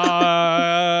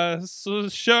 So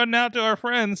shouting out to our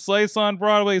friends, Slice on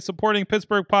Broadway, supporting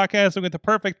Pittsburgh podcasting with the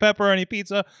perfect pepperoni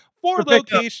pizza for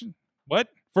location. What?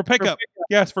 For pickup.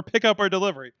 Yes, for pickup or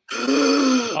delivery.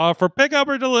 For pickup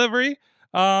or delivery.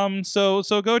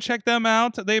 So go check them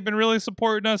out. They've been really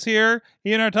supporting us here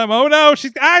in our time. Oh no,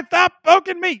 stop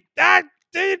poking me.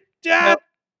 Is it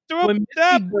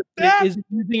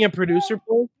using a producer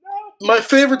voice? My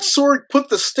favorite sword, put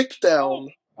the stick down.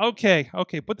 Okay,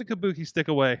 put the kabuki stick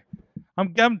away.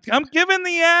 I'm giving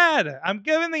the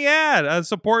ad.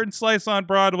 Support Slice on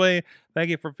Broadway.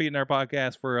 Thank you for feeding our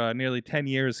podcast for nearly 10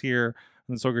 years here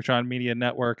on the Sorgatron Media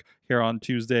Network here on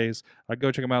Tuesdays.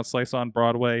 Go check them out,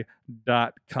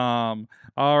 sliceonbroadway.com.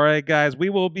 All right, guys, we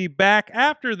will be back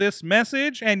after this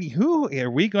message. And who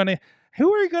are you going to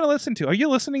listen to? Are you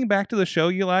listening back to the show,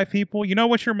 you live people? You know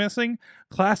what you're missing?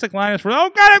 Classic Linus for, oh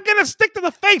God, I'm gonna stick to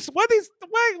the face. What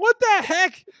the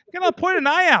heck? You're gonna point an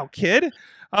eye out, kid.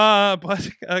 But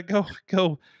go.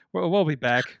 We'll be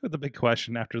back with the big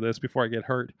question after this before I get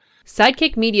hurt.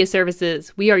 Sidekick Media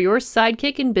Services. We are your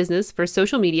sidekick in business for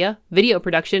social media, video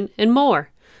production, and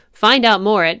more. Find out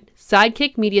more at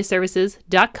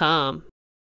sidekickmediaservices.com.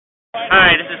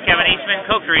 Hi, this is Kevin Eastman,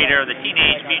 co-creator of the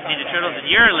Teenage Mutant Ninja Turtles, and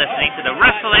you're listening to the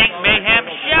Wrestling Mayhem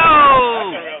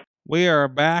Show! We are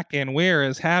back, and we're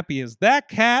as happy as that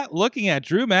cat looking at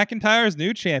Drew McIntyre's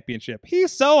new championship.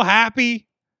 He's so happy.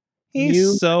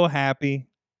 He's so happy.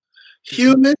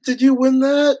 Human, did you win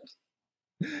that?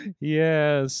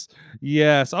 Yes.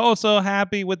 Also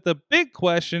happy with the big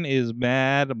question is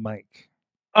Mad Mike.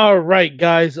 All right,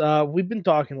 guys. We've been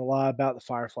talking a lot about the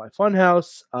Firefly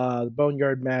Funhouse, the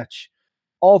Bonyard match,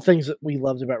 all things that we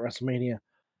loved about WrestleMania.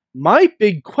 My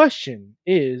big question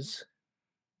is,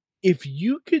 if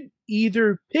you could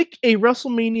either pick a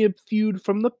WrestleMania feud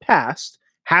from the past,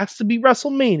 has to be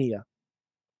WrestleMania,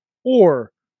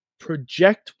 or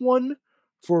project one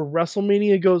for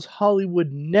WrestleMania Goes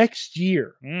Hollywood next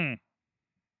year,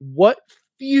 what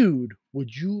feud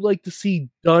would you like to see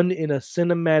done in a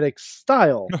cinematic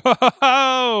style?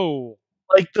 Oh,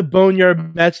 like the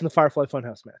Bonyard match and the Firefly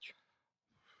Funhouse match.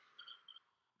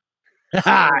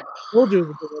 We'll do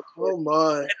it. Oh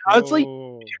my! Honestly,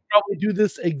 we should probably do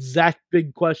this exact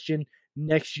big question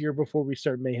next year before we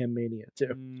start Mayhem Mania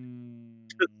too.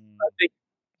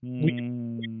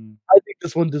 I think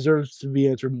this one deserves to be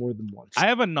answered more than once. I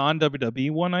have a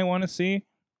non-WWE one I want to see.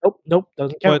 Nope,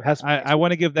 doesn't count. But I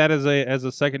want to give that as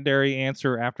a secondary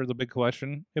answer after the big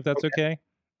question, if that's okay.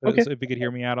 Okay. So if you could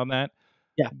hear me out on that.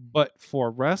 Yeah. But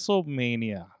for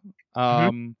WrestleMania,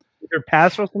 Either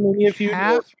past WrestleMania feud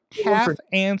or half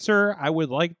answer, I would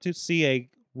like to see a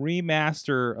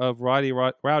remaster of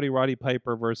Roddy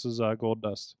Piper versus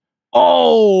Goldust.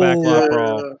 Oh, Backlot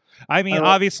Brawl. I mean,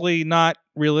 obviously not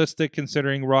realistic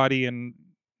considering Roddy and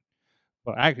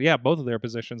both of their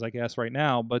positions, I guess, right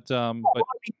now. But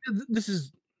this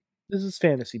is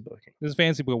fantasy booking. This is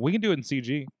fantasy booking. We can do it in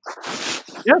CG.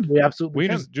 Yeah, we absolutely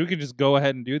can. You can just go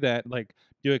ahead and do that, like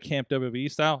do a Camp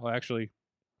WWE style. Well, actually,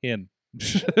 in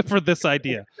for this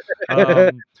idea.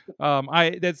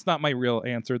 That's not my real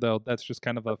answer though. That's just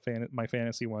kind of my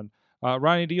fantasy one.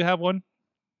 Ronnie, do you have one?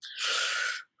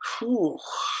 Ooh,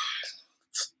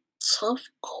 tough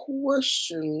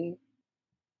question.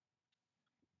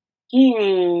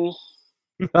 I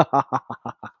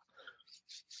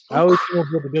always come up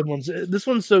with the good ones. This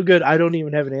one's so good, I don't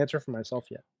even have an answer for myself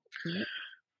yet.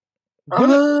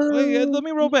 Let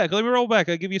me roll back.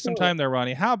 I'll give you some time there,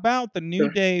 Ronnie. How about the New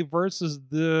Day versus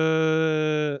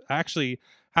the... Actually,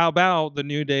 how about the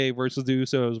New Day versus the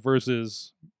Usos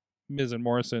versus Miz and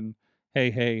Morrison?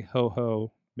 Hey, hey, ho,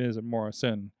 ho, Miz and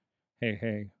Morrison. Hey,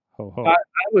 hey, ho, ho. I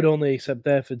would only accept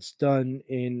that if it's done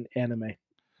in anime.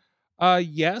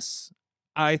 Yes.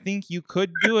 I think you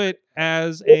could do it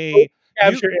as a...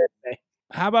 Capture anime.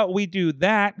 How about we do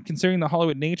that, considering the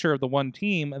Hollywood nature of the one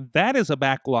team? That is a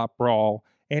backlot brawl.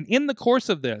 And in the course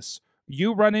of this,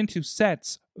 you run into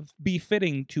sets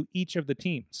befitting to each of the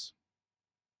teams.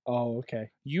 Oh, okay.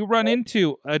 You run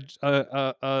into a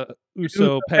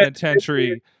Uso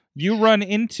penitentiary. You run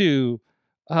into,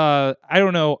 I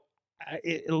don't know,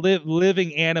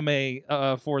 living anime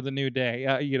for the New Day.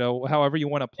 However you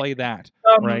want to play that,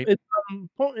 right?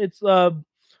 Where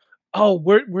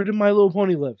did My Little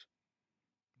Pony live?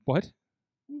 What?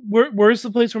 Where's the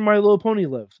place where My Little Pony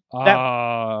live?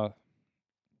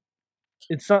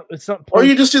 It's not. Or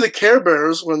you just do the Care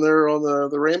Bears when they're on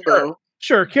the rainbow.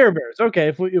 Sure, Care Bears. Okay,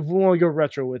 if we want to go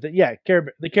retro with it, yeah,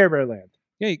 the Care Bear Land.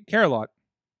 Yeah, Care-a-Lot.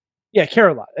 Yeah,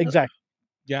 Care-a-Lot. Exactly.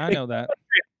 Yeah, I know that.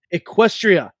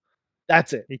 Equestria.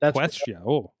 That's it.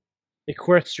 Equestria.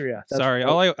 Equestria. Sorry,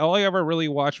 all I ever really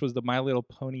watched was the My Little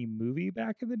Pony movie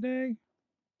back in the day.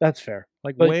 That's fair.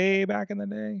 Way back in the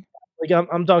day. Like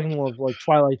I'm talking of like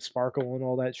Twilight Sparkle and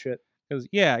all that shit. Because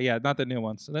yeah, not the new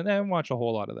ones. And I haven't watched a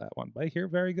whole lot of that one, but I hear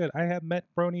very good. I have met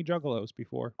brony juggalos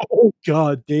before. Oh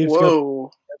God, Dave's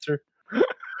Whoa. got answer.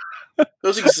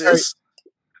 Those exist.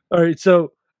 All right,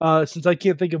 so since I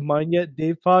can't think of mine yet,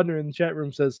 Dave Podner in the chat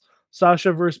room says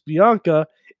Sasha versus Bianca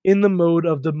in the mode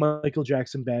of the Michael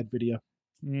Jackson Bad video.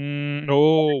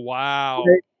 Oh wow!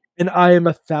 And I am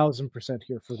 1,000%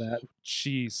 here for that.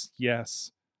 Jeez,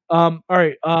 yes. All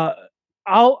right.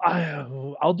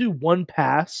 I'll do one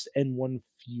past and one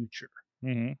future.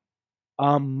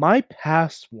 Mm-hmm. My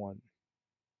past one,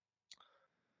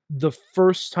 the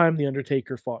first time the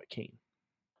Undertaker fought Kane,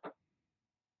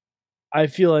 I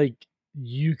feel like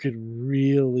you could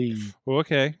really.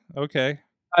 Okay.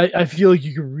 I feel like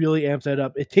you could really amp that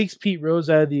up. It takes Pete Rose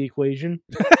out of the equation.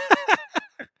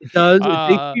 It does. It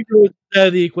takes Pete Rose out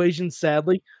of the equation,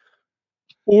 sadly.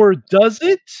 Or does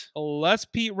it? Less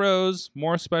Pete Rose,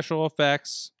 more special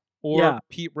effects, or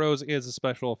Pete Rose is a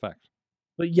special effect.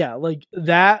 But yeah, like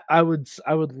that, I would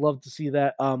love to see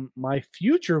that. My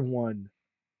future one.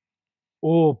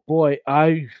 Oh boy,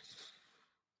 I've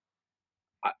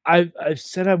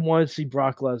said I want to see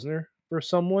Brock Lesnar for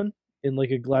someone in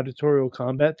like a gladiatorial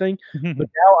combat thing, but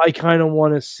now I kind of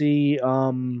want to see.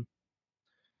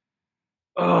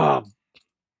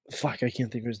 Fuck! I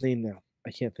can't think of his name now. I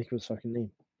can't think of his fucking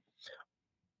name.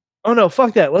 Oh no,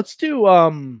 fuck that. Let's do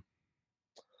the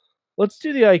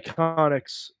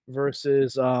Iconics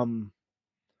versus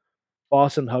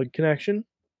Boss and Hug Connection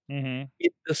in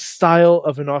the style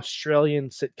of an Australian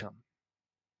sitcom.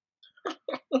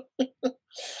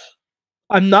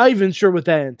 I'm not even sure what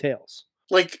that entails.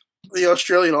 Like the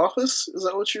Australian Office? Is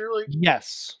that what you're like?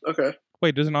 Yes. Okay.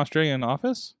 Wait, there's an Australian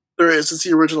Office? There is. It's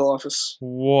the original Office.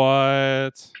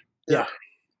 What? Yeah.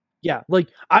 Yeah, like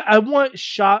I want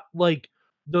shot like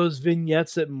those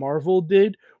vignettes that Marvel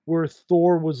did where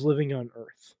Thor was living on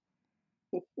Earth.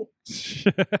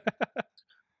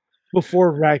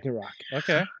 Before Ragnarok.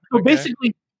 Okay. So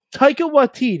basically, Taika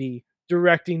Waititi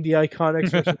directing the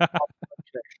Iconics versus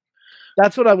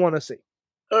That's what I want to see.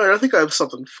 All right, I think I have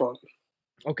something fun.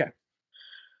 Okay.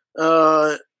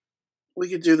 We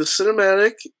could do the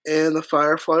cinematic and the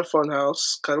Firefly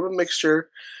Funhouse, kind of a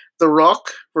mixture. The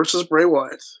Rock versus Bray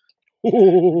Wyatt.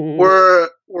 Ooh. Where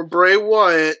Bray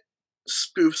Wyatt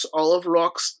spoofs all of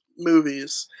Rock's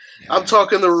movies. I'm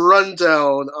talking The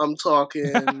Rundown. I'm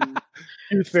talking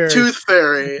Tooth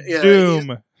Fairy. Yeah,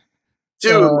 Doom.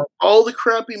 All the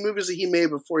crappy movies that he made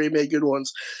before he made good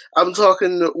ones. I'm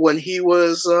talking when he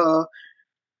was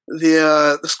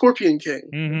the Scorpion King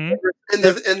in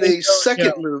the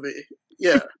second movie.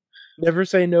 Yeah. Never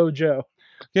Say No, Joe.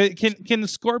 Can the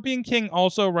Scorpion King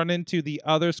also run into the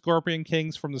other Scorpion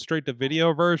Kings from the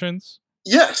straight-to-video versions?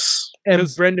 Yes. And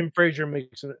Brendan Fraser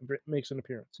makes an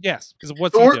appearance. Yes, because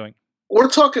what's he doing? We're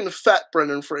talking fat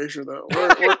Brendan Fraser, though.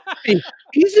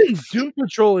 He's in Doom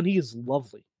Patrol, and he is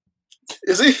lovely.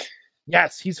 Is he?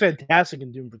 Yes, he's fantastic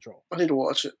in Doom Patrol. I need to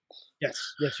watch it. Yes,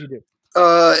 you do.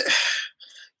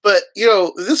 But,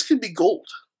 this could be gold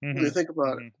when you think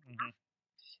about it.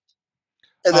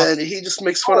 And then he just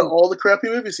makes fun of all the crappy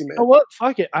movies he made. Oh, what?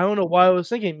 Fuck it. I don't know why I was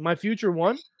thinking. My future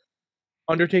one,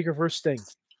 Undertaker vs. Sting.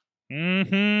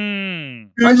 Mm-hmm.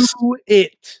 Do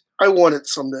it. I want it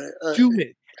someday. Do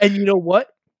it. And you know what?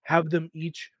 Have them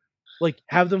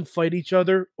fight each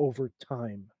other over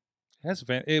time. That's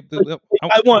I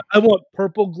want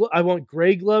purple. I want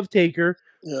gray glove Taker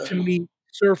to meet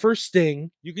Surfer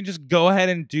Sting. You can just go ahead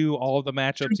and do all of the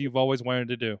matchups you've always wanted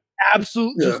to do.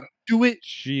 Absolutely, just do it.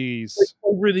 Jeez,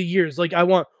 over the years, I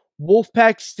want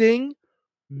Wolfpack Sting,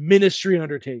 Ministry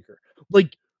Undertaker.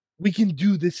 We can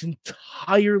do this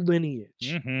entire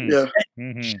lineage.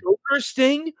 Joker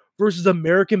Sting versus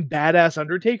American Badass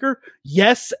Undertaker.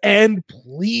 Yes, and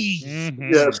please.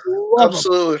 Yes,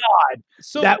 absolutely. God,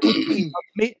 so that would be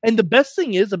amazing. And the best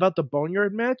thing is about the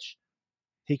Bonyard match,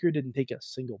 Taker didn't take a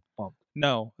single bump.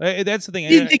 No, that's the thing.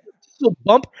 He didn't take a single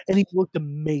bump, and he looked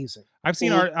amazing. I've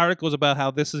seen articles about how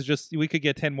this is just, we could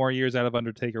get 10 more years out of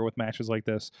Undertaker with matches like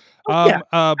this.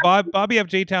 Bobby F.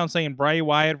 J. Town saying Bray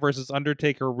Wyatt versus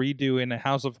Undertaker redo in a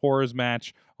House of Horrors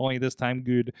match, only this time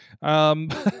good. So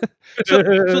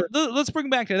let's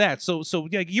bring back to that. So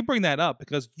yeah, you bring that up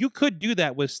because you could do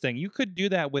that with Sting. You could do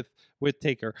that with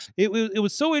Taker. It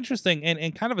was so interesting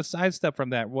and kind of a sidestep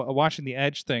from that, watching the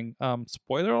Edge thing.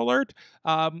 Spoiler alert.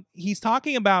 He's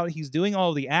talking about he's doing all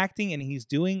of the acting and he's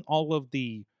doing all of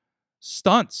the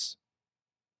stunts.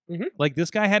 Like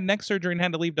this guy had neck surgery and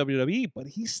had to leave WWE, but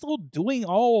he's still doing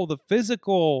all the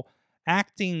physical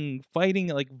acting, fighting.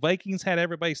 Like Vikings had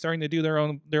everybody starting to do their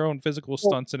own physical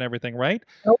stunts and everything, right?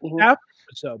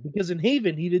 So because in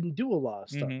Haven he didn't do a lot of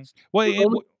stunts. Well, he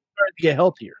started to get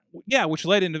healthier. Yeah, which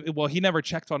led into he never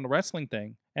checked on the wrestling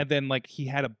thing, and then he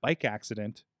had a bike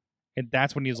accident, and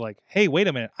that's when he's like, "Hey, wait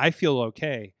a minute, I feel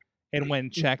okay," and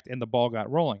when checked, and the ball got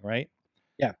rolling, right?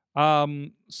 Yeah.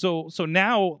 So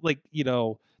now,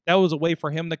 that was a way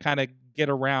for him to kind of get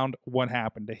around what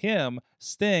happened to him.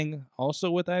 Sting,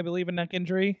 also with, I believe, a neck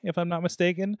injury, if I'm not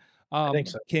mistaken, I think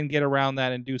so. Can get around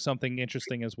that and do something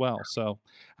interesting as well. So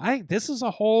this is a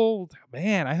whole,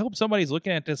 man, I hope somebody's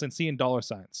looking at this and seeing dollar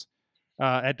signs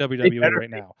at WWE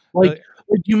right now.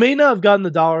 You may not have gotten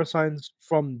the dollar signs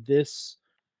from this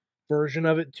version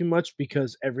of it too much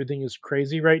because everything is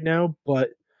crazy right now,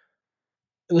 but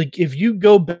if you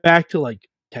go back to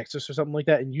Texas or something like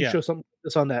that, and you show something like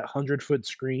this on that 100-foot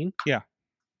screen,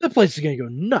 the place is gonna go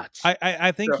nuts.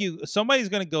 I think somebody's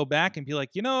gonna go back and be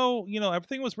like,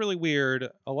 everything was really weird.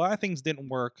 A lot of things didn't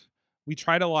work. We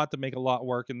tried a lot to make a lot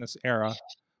work in this era.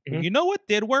 You know what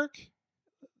did work?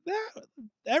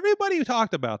 Everybody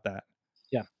talked about that.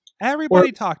 Yeah,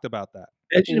 everybody talked about that.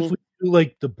 Imagine if we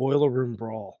do the Boiler Room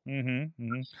Brawl.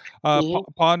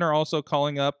 Podner also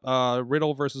calling up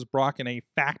Riddle versus Brock in a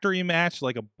factory match,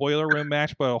 like a Boiler Room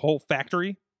match, but a whole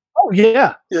factory. Oh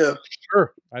yeah,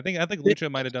 sure. I think Lucha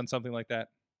might have done something like that.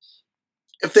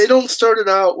 If they don't start it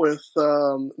out with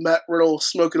Matt Riddle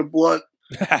smoking a blunt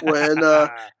when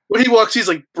he walks, he's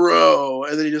like, "Bro,"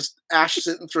 and then he just ashes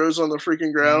it and throws it on the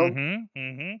freaking ground.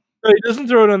 No, he doesn't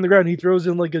throw it on the ground. He throws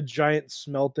in a giant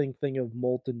smelting thing of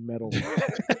molten metal.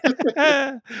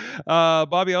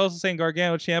 Bobby also saying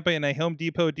Gargano Ciampa in a Home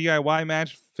Depot DIY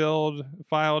match filmed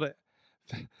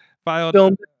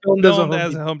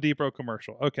as a Home Depot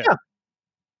commercial. Okay. Yeah.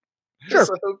 Sure. It's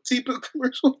a Home Depot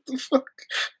commercial. What the fuck?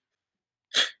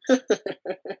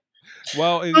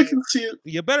 Well, I can see it.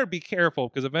 You better be careful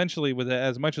because eventually, with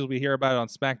as much as we hear about it on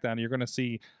SmackDown, you're going to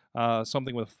see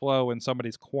something with Flo in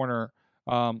somebody's corner.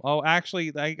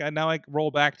 Actually, now I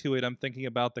roll back to it. I'm thinking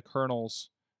about the Colonels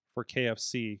for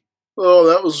KFC. Oh,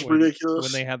 that was ridiculous.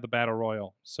 When they had the Battle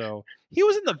Royal. So he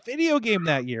was in the video game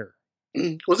that year.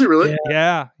 Was he really?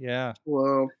 Yeah.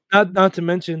 Wow. Not to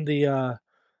mention the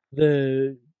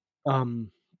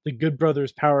Good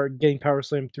Brothers getting power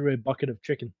slammed through a bucket of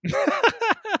chicken.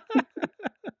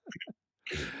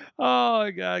 Oh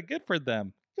my God, good for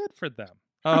them.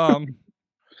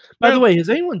 By the way, has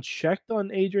anyone checked on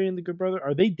AJ and the Good Brother?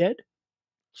 Are they dead?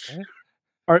 Eh?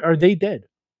 Are they dead?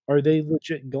 Are they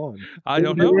legit gone? I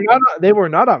don't know. They were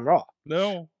not on Raw.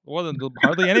 No,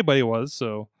 hardly anybody was.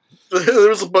 So There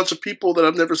was a bunch of people that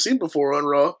I've never seen before on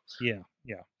Raw. yeah.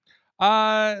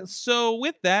 So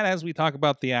with that, as we talk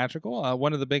about theatrical,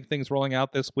 one of the big things rolling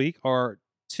out this week are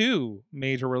 2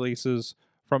 major releases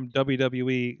from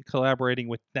WWE collaborating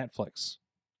with Netflix.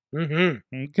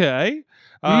 Mm-hmm. Okay.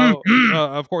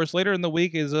 Of course, later in the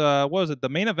week is what was it? The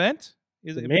main event?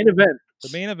 Is The it main event. The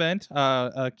main event?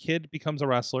 A kid becomes a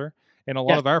wrestler, and a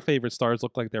lot of our favorite stars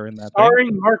look like they're in that.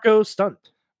 Starring Marco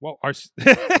Stunt. Well,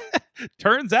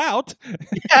 turns out,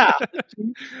 yeah,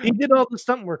 he did all the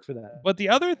stunt work for that. But the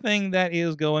other thing that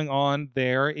is going on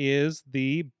there is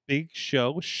the Big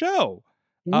Show.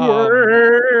 Well,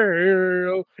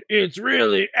 it's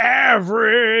really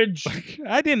average.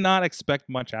 I did not expect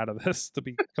much out of this, to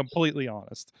be completely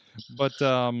honest. But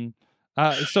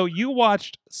so you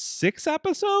watched 6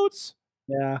 episodes?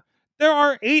 Yeah. There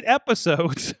are 8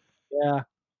 episodes. Yeah.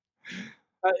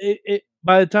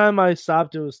 By the time I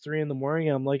stopped, it was 3 a.m.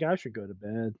 I'm like, I should go to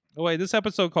bed. Oh wait, this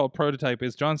episode called Prototype,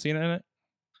 is John Cena in it?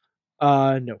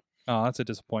 No. Oh, that's a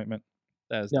disappointment.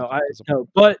 That is No,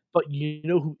 disappointment. but you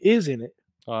know who is in it?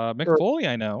 Mick Foley,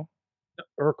 I know.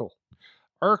 Urkel.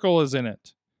 Urkel is in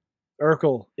it.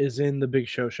 Urkel is in the Big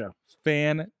Show.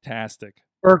 Fantastic.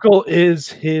 Urkel is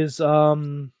his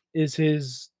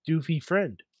doofy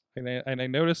friend. And I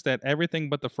noticed that everything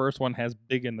but the first one has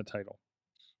big in the title.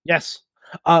 Yes.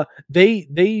 They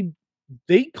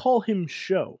call him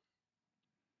Show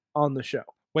on the show.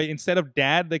 Wait, instead of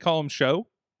Dad, they call him Show?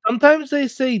 Sometimes they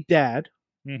say Dad.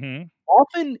 Mm-hmm.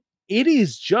 Often it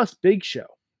is just Big Show.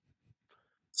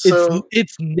 So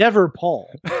it's never Paul.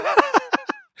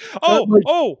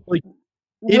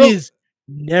 It is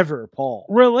never Paul.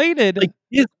 Related. Like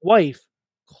his wife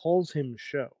calls him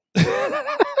Show.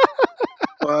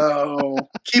 wow,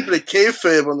 keeping it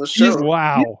kayfabe on the show.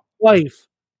 Wow. His wife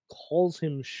calls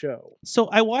him Show. So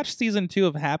I watched season 2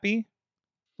 of Happy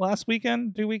last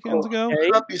weekend, 2 weekends ago.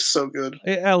 Happy's so good.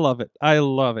 I love it. I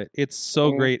love it. It's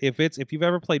so great. If you've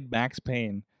ever played Max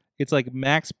Payne, it's like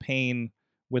Max Payne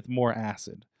with more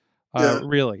acid.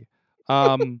 Really.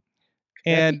 And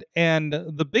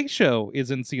the Big Show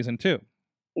is in season 2.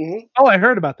 Mm-hmm. Oh, I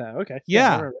heard about that. Okay.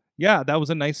 Yeah, that was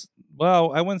a nice.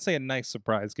 Well, I wouldn't say a nice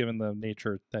surprise given the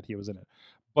nature that he was in it,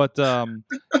 but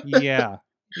yeah.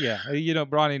 You know,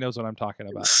 Bronny knows what I'm talking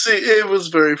about. See, it was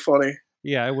very funny.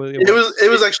 Yeah, it was. It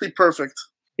was actually perfect.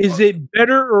 Is it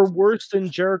better or worse than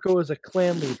Jericho as a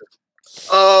clan leader?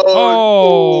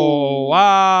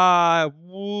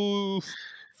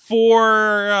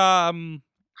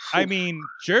 I mean,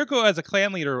 Jericho as a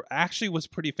clan leader actually was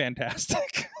pretty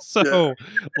fantastic. So,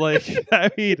 I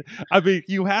mean,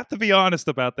 you have to be honest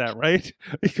about that, right?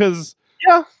 Because you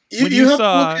have to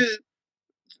look at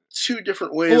 2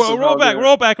 different ways. Roll back.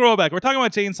 We're talking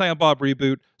about Jay and Silent Bob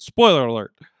reboot. Spoiler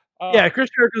alert. Chris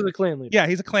Jericho's a clan leader. Yeah,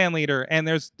 he's a clan leader, and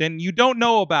then you don't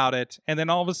know about it, and then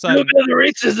all of a sudden,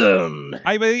 racism.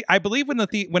 I believe when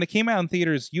it came out in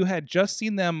theaters, you had just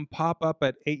seen them pop up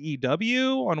at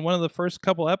AEW on one of the first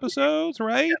couple episodes,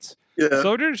 right? Yeah.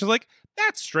 So they're just like,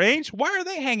 that's strange. Why are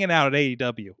they hanging out at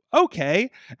AEW?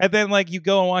 Okay, and then you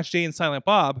go and watch Jay and Silent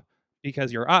Bob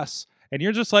because you're us, and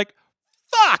you're just like,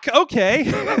 fuck. Okay.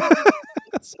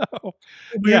 So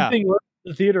Weird thing was,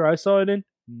 the theater I saw it in,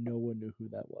 no one knew who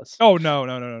that was. Oh no.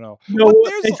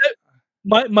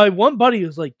 My one buddy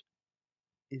was like,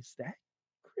 "Is that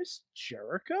Chris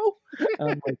Jericho?"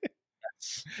 I'm like,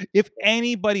 yes. If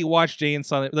anybody watched Jay and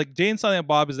Silent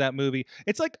Bob is that movie.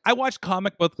 It's like I watched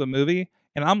comic book the movie,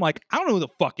 and I'm like, I don't know who the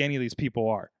fuck any of these people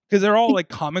are because they're all like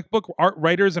comic book art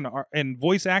writers and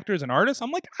voice actors and artists.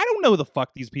 I'm like, I don't know who the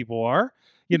fuck these people are.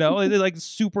 You know, they're like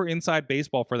super inside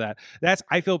baseball for that.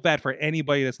 I feel bad for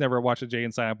anybody that's never watched a Jay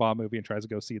and Silent Bob movie and tries to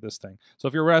go see this thing. So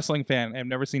if you're a wrestling fan and have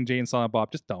never seen Jay and Silent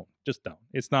Bob, just don't.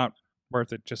 It's not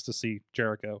worth it just to see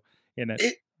Jericho in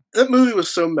it. That movie was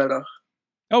so meta.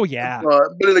 Oh yeah,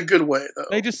 but in a good way though.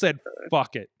 They just said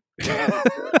fuck it.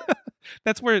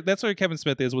 That's where Kevin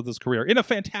Smith is with his career in a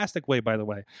fantastic way, by the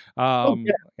way.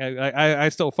 I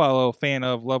still follow, fan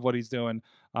of, love what he's doing.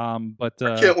 But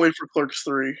I can't wait for Clerks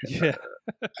 3. Yeah.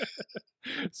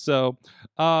 So,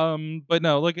 but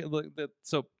no, look.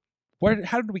 So,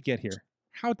 how did we get here?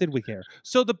 How did we get here?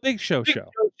 So the Big Show.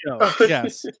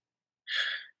 Yes.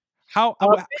 How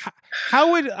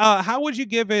would you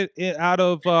give it out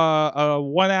of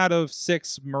 1 out of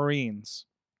 6 Marines?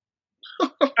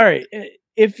 All right,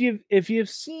 if you've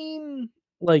seen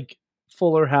like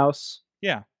Fuller House,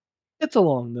 yeah, it's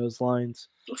along those lines.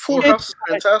 Fuller House is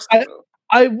fantastic.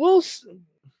 I will.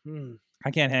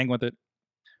 I can't hang with it.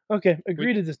 Okay,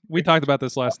 agree to this. We talked about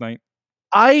this last night.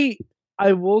 I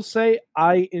will say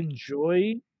I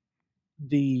enjoy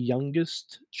the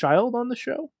youngest child on the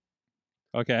show.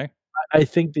 Okay. I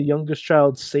think the youngest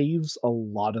child saves a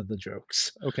lot of the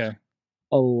jokes. Okay.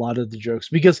 A lot of the jokes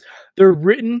because they're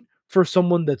written for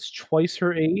someone that's twice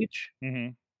her age,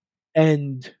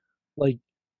 and like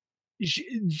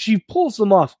she pulls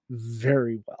them off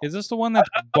very well. Is this the one that's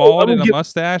bald and a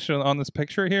mustache on this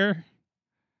picture here?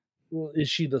 Well, is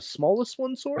she the smallest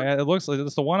one, Sora? It looks like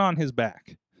it's the one on his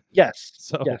back. Yes.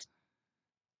 So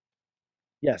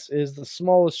yes, it is the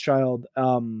smallest child.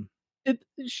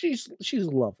 She's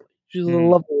lovely. She's a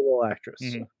lovely little actress,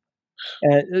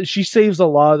 and she saves a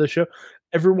lot of the show.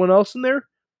 Everyone else in there,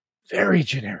 very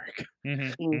generic.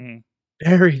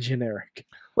 Very generic.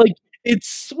 Like it's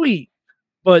sweet,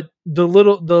 but the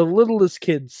littlest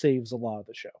kid saves a lot of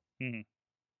the show.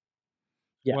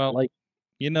 Yeah, well, like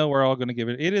we're all going to give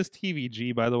it. It is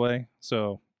TVG, by the way.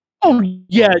 So. Oh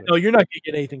yeah, no, you're not going to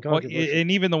get anything controversial. Well, and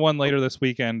even the one later this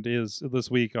weekend is this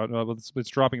week. It's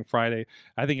dropping Friday.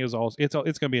 I think it's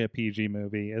going to be a PG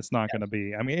movie. It's not going to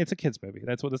be. I mean, it's a kids movie.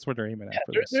 That's what they're aiming at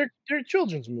for this. They're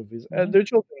children's movies. They're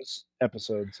children's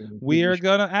episodes. We are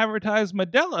going to advertise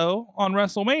Modelo on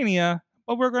WrestleMania,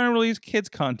 but we're going to release kids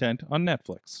content on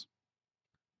Netflix.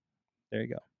 There you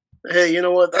go. Hey, you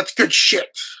know what? That's good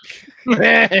shit.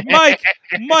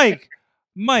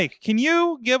 Mike, can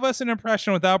you give us an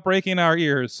impression without breaking our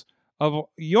ears of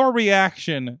your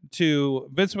reaction to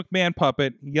Vince McMahon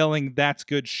puppet yelling, "That's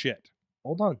good shit"?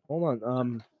 Hold on.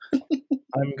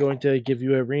 I'm going to give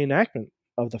you a reenactment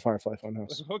of the Firefly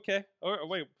Funhouse. Okay.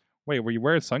 Wait. Were you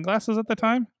wearing sunglasses at the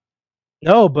time?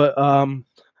 No, but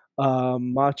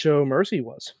Macho Mercy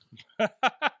was.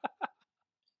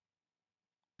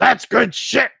 That's good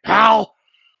shit, pal.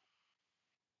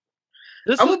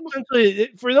 This was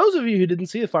essentially, for those of you who didn't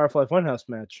see the Firefly Funhouse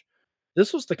match,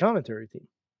 this was the commentary team.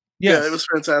 Yes. Yeah, it was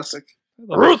fantastic.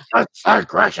 Ruthless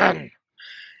aggression.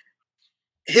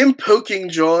 Him poking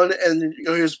John, and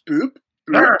here's boop,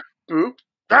 boop, boop.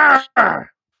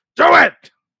 Do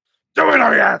it,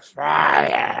 or you're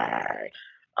fired.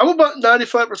 I'm about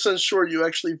 95% sure you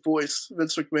actually voiced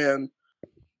Vince McMahon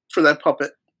for that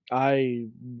puppet. I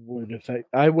would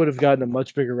have gotten a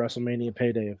much bigger WrestleMania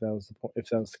payday if that was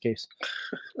the case.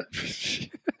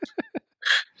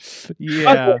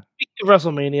 Yeah. Speaking of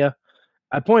WrestleMania,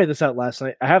 I pointed this out last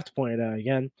night. I have to point it out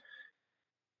again.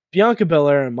 Bianca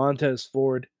Belair and Montez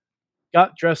Ford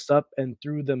got dressed up and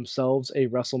threw themselves a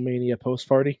WrestleMania post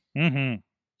party, and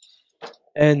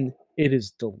it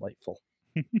is delightful.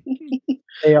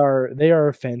 They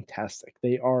are fantastic.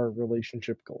 They are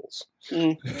relationship goals.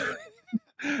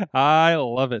 I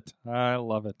love it.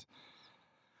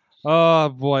 Oh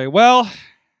boy. Well,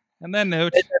 and then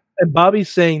note. And Bobby's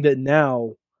saying that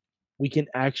now we can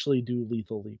actually do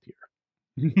Lethal Leap Year.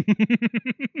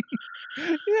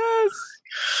 Yes.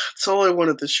 That's all I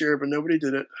wanted this year, but nobody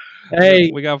did it. Hey,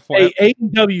 we got 4.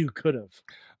 AEW could have.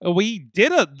 We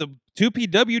did the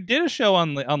 2PW did a show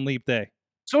on Leap Day.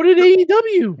 So did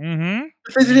AEW.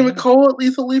 They didn't even call it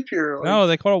Lethal Leap Year. Like... No,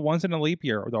 they called it Once in a Leap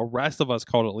Year. The rest of us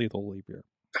called it Lethal Leap Year.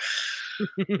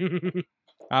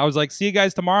 I was like, see you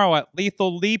guys tomorrow at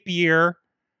Lethal Leap Year.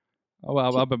 Oh,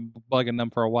 well, I've been bugging them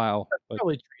for a while.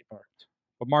 But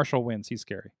Marshall wins. He's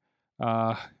scary.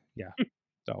 Yeah.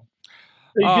 So.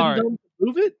 You couldn't tell him to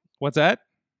move it? What's that?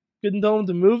 Couldn't tell him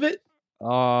to move it?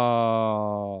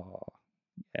 Oh.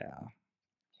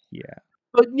 Yeah.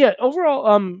 But yeah,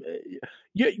 overall,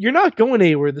 you're not going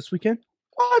anywhere this weekend.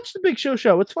 Watch the Big Show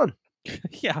show. It's fun.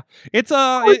 Yeah, it's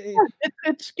I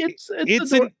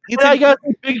got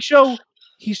the Big Show.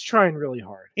 He's trying really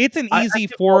hard. It's an easy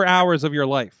 4 hours of your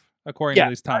life, according to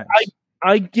these times.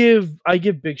 I give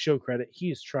Big Show credit.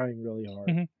 He is trying really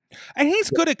hard, and he's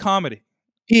good at comedy.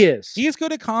 He is. He's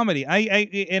good at comedy.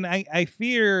 I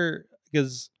fear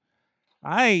because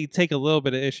I take a little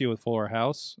bit of issue with Fuller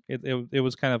House. It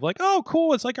was kind of like, oh,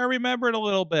 cool. It's like I remember it a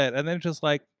little bit, and then just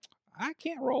like I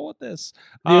can't roll with this.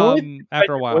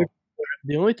 After a while,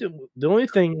 the only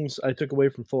things I took away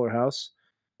from Fuller House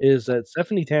is that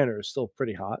Stephanie Tanner is still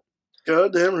pretty hot.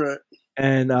 God damn right.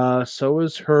 And so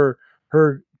is her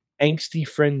angsty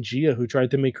friend Gia, who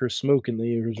tried to make her smoke in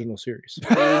the original series.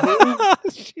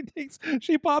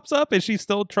 She pops up. Is she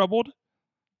still troubled?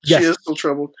 Yes. She is still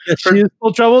troubled. Yes, she is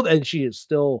still troubled, and she is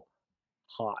still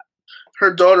hot.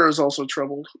 Her daughter is also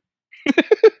troubled.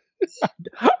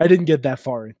 I didn't get that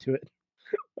far into it.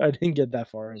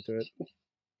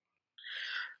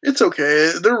 It's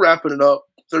okay. They're wrapping it up.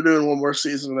 They're doing one more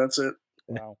season, and that's it.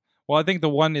 Wow. Well, I think the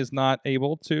one is not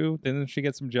able to. Didn't she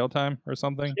get some jail time or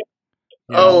something? Yeah.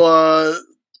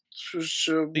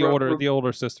 The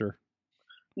older sister.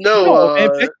 No,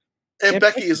 and Aunt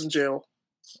Becky is in jail.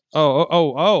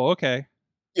 Oh, okay.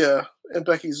 Yeah, Aunt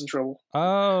Becky's in trouble.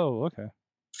 Oh, okay.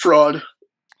 Fraud.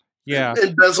 Yeah.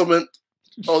 Embezzlement.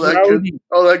 All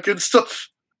that good stuff.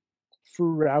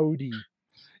 Frowdy.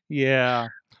 Yeah.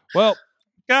 Well,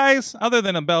 guys, other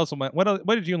than embezzlement, what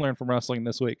did you learn from wrestling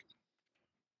this week?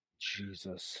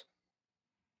 Jesus.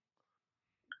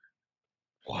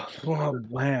 Oh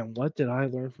man, what did I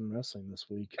learn from wrestling this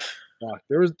week? Fuck,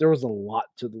 there was a lot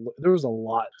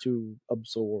to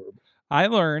absorb. I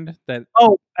learned that.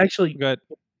 Oh, actually, Good.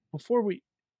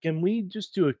 Can we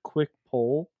just do a quick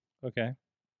poll? Okay.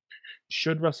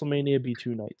 Should WrestleMania be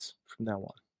 2 nights from now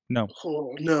on? No.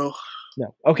 Oh no.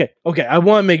 No. Okay. I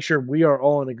want to make sure we are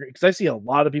all in agreement because I see a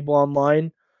lot of people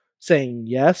online saying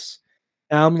yes,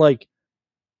 and I'm like,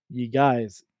 you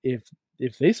guys, if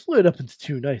they split it up into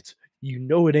 2 nights, you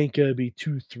know it ain't gonna be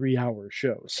 2 3-hour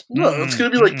shows. No, it's gonna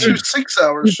be like 2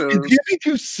 6-hour shows. It's gonna be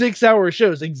 2 6-hour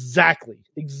shows. Exactly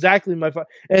my and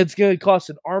it's gonna cost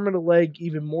an arm and a leg,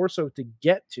 even more so to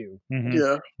get to. Mm-hmm.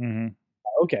 Yeah. Mm-hmm.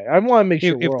 Okay, I want to make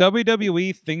sure. If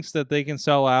WWE thinks that they can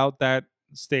sell out that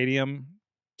stadium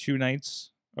 2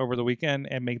 nights over the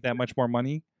weekend and make that much more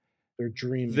money, they're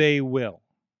dreaming. They will.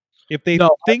 If they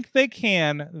think they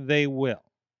can, they will.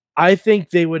 I think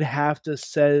they would have to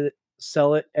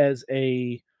sell it as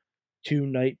a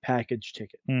 2-night package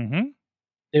ticket. Mm-hmm.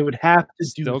 They would have to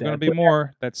do that. Still going to be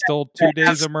more. That's still 2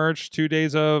 days of merch, 2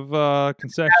 days of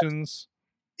concessions.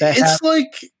 It's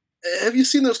like, have you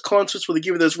seen those concerts where they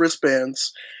give you those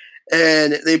wristbands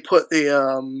and they put like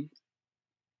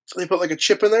a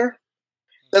chip in there?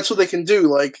 That's what they can do.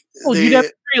 Like, you'd have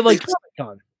to treat it like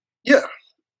Comic-Con. Yeah.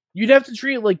 You'd have to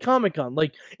treat it like Comic-Con.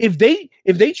 Like, if they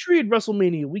treated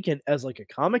WrestleMania weekend as like a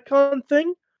Comic-Con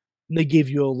thing, and they gave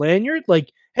you a lanyard,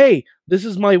 like, hey, this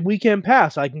is my weekend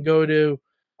pass. I can go to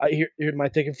here my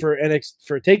ticket for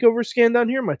for Takeover scan down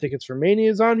here. My tickets for Mania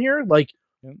is on here. Like,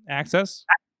 access.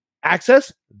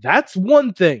 That's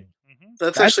one thing.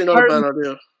 That's actually not a bad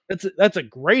idea. That's a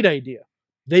great idea.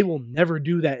 They will never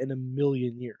do that in a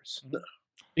million years. No.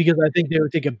 Because I think they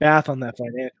would take a bath on that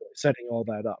financially, setting all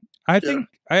that up. I think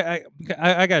I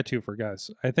got 2 for guys.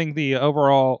 I think the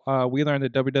overall we learned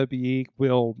that WWE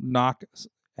will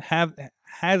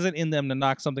has it in them to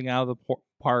knock something out of the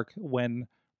park when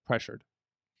pressured.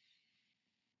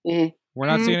 Mm-hmm. We're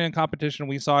not seeing it in competition.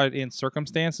 We saw it in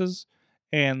circumstances,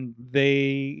 and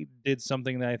they did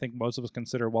something that I think most of us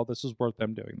consider, well, this is worth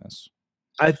them doing this.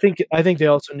 I think they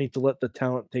also need to let the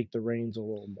talent take the reins a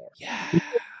little more. Yeah.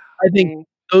 I think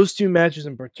those 2 matches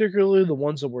in particular, the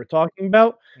ones that we're talking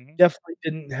about, definitely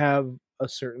didn't have a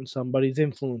certain somebody's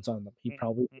influence on them. He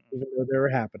probably didn't even know they were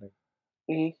happening.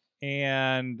 Mm-hmm.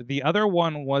 And the other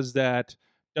one was that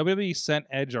WWE sent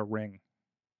Edge a ring.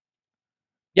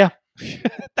 Yeah.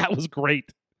 That was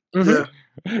great.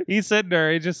 Mm-hmm. He's sitting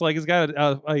there. He's just like, he's got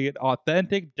an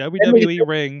authentic WWE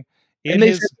ring in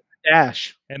his sent him a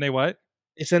dash. And they what?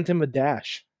 They sent him a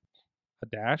dash. A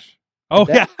dash? Oh,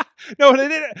 yeah. No, they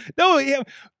didn't. No, yeah.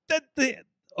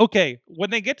 Okay. When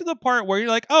they get to the part where you're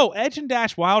like, oh, Edge and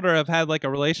Dash Wilder have had like a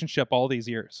relationship all these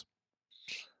years.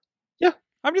 Yeah.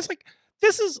 I'm just like,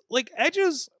 this is like Edge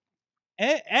is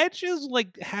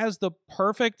like has the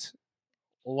perfect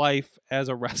life as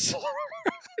a wrestler.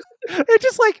 It's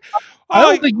just like I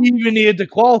don't think he even needed to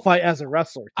qualify as a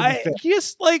wrestler.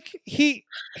 Just like he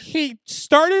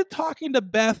started talking to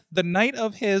Beth the night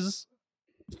of his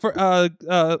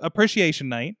appreciation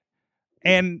night,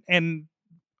 and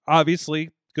obviously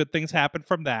good things happened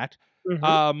from that.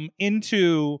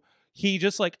 Into he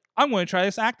just like, I'm going to try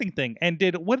this acting thing, and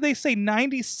did, what did they say,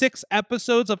 96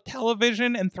 episodes of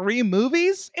television and 3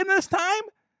 movies in this time?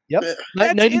 Yep.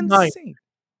 That's 99. insane.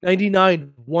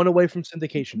 99, 1 away from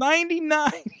syndication.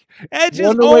 99. Edge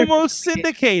is almost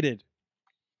syndicated.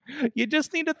 You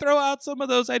just need to throw out some of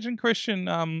those Edge and Christian,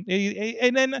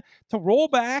 and then to roll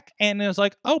back, and it's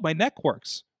like, oh, my neck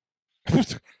works.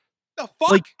 The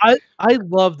fuck? Like, I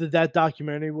love that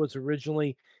documentary was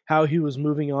originally how he was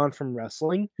moving on from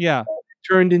wrestling. Yeah. It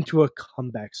turned into a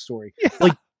comeback story. Yeah.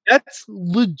 Like, that's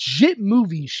legit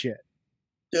movie shit.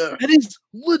 Yeah. That is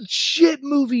legit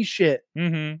movie shit.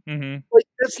 Like,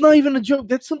 that's not even a joke.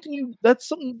 That's something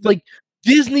like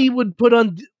Disney would put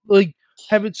on, like,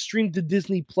 have it streamed to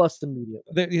Disney Plus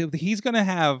immediately. He's gonna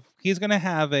have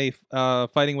a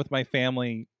Fighting with My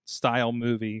Family style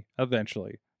movie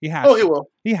eventually. He has. Oh, he will.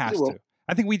 He has to.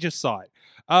 I think we just saw it.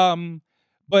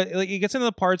 But like, he gets into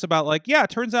the parts about like, yeah, it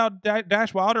turns out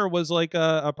Dash Wilder was like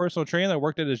a personal trainer that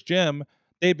worked at his gym.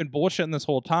 They'd been bullshitting this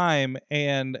whole time,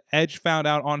 and Edge found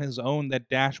out on his own that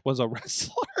Dash was a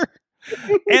wrestler.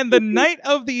 And the night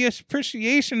of the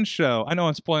appreciation show, I know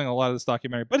I'm spoiling a lot of this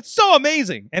documentary, but it's so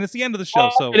amazing, and it's the end of the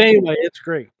show. So but anyway, it's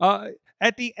great.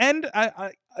 At the end,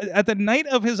 at the night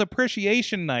of his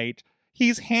appreciation night,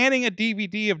 he's handing a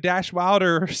DVD of Dash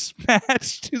Wilder's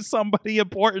match to somebody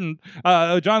important,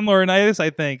 John Laurinaitis, I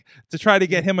think, to try to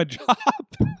get him a job.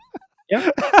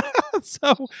 Yeah.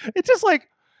 So it's just like,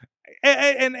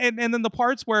 and then the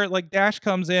parts where like Dash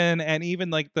comes in, and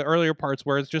even like the earlier parts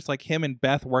where it's just like him and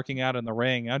Beth working out in the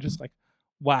ring. I'm just like,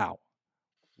 wow.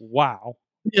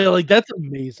 Yeah, like that's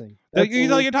amazing.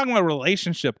 You're talking about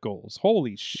relationship goals.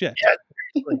 Holy shit. Yeah,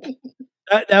 like,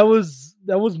 that was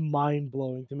mind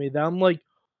blowing to me. That I'm like,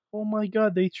 oh my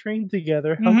god, they trained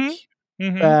together. How cute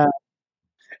is that?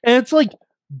 And it's like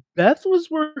Beth was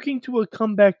working to a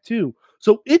comeback too,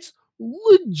 so it's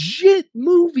legit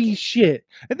movie shit.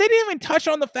 And they didn't even touch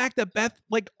on the fact that Beth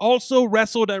like also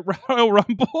wrestled at Royal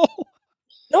Rumble.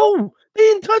 No, they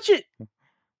didn't touch it.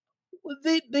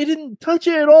 They didn't touch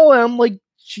it at all. And I'm like,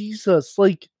 Jesus,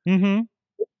 like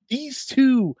these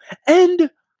two,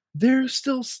 and they're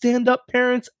still stand-up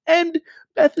parents, and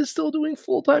Beth is still doing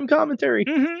full-time commentary.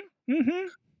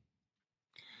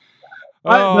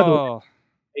 Oh,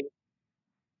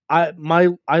 I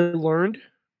learned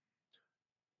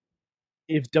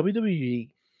if WWE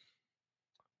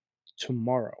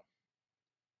tomorrow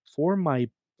for my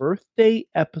birthday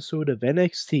episode of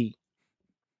NXT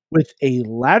with a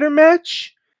ladder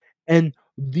match and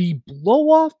the blow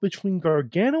off between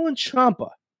Gargano and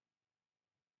Ciampa,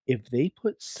 if they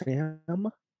put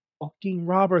Sam fucking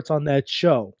Roberts on that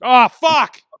show, oh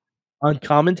fuck, on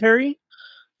commentary,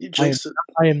 You jinxed it.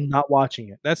 I am not watching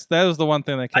it. that was the one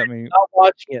thing that kept me Not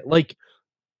watching it. Like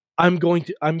I'm going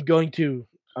to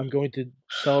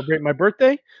celebrate my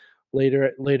birthday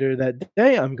later that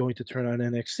day. I'm going to turn on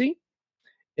NXT.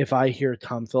 If I hear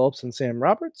Tom Phillips and Sam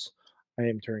Roberts, I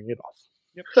am turning it off.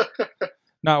 Yep.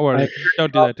 Not worried.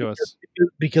 Don't do that to us.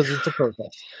 Because it's a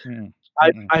protest.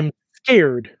 I'm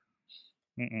scared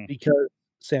because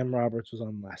Sam Roberts was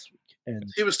on last week. And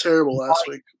He was terrible last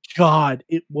week. God,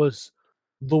 it was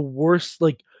the worst.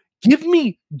 Like, give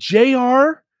me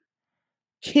JR,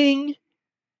 King,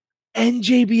 and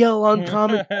JBL on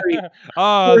commentary.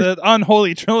 The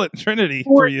unholy trinity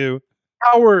for you.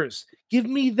 Hours. Give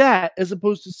me that as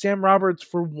opposed to Sam Roberts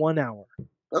for 1 hour.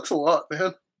 That's a lot,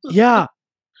 man. Yeah.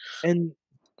 And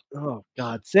oh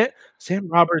god, Sam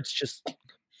Roberts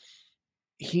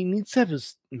he needs to have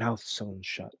his mouth sewn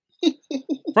shut.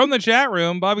 From the chat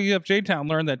room, Bobby F. J-Town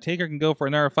learned that Taker can go for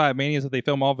another 5 Manias if they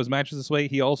film all of his matches this way.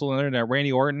 He also learned that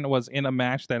Randy Orton was in a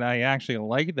match that I actually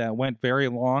liked that went very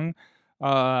long,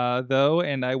 though,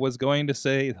 and I was going to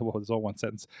say, well, it was all one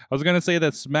sentence. I was going to say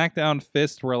that SmackDown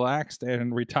Fist relaxed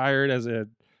and retired as a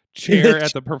chair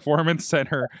at the Performance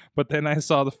Center, but then I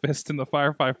saw the Fist in the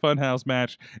Firefly Funhouse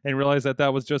match and realized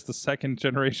that was just the second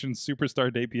generation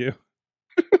superstar debut.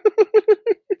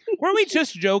 Were we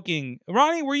just joking?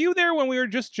 Ronnie, were you there when we were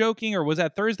just joking, or was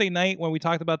that Thursday night when we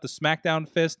talked about the SmackDown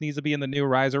Fist needs to be in the new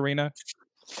Rise Arena?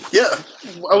 Yeah,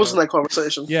 I was in that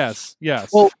conversation. Yes.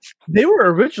 Well, they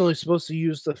were originally supposed to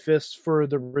use the Fist for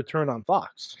the return on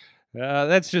Fox.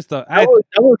 That's just that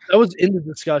was in the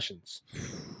discussions.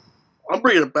 I'm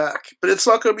bringing it back, but it's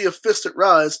not going to be a Fist at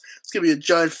Rise. It's going to be a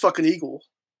giant fucking eagle.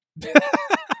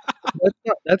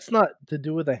 That's not to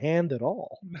do with a hand at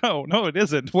all. No, it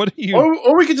isn't. What are you?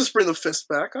 Or we could just bring the Fist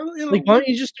back. Like, why don't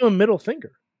you just do a middle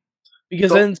finger?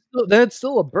 Because then it's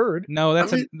still a bird. No,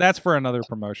 that's for another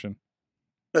promotion.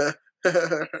 So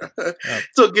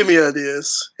give me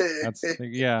ideas.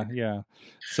 Yeah.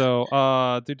 So,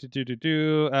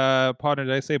 partner,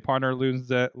 did I say partner learned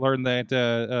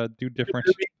that do different?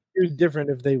 Do different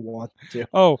if they want to.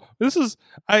 Oh, this is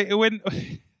when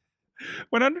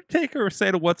Undertaker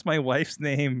said, "What's my wife's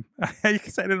name?" I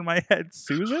said in my head,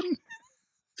 Susan.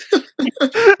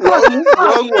 wrong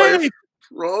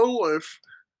wife.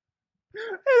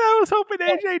 And I was hoping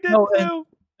AJ did too.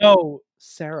 No,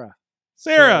 Sarah.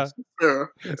 Sorry, I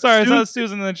saw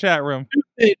Susan in the chat room.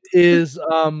 It is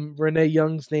Renee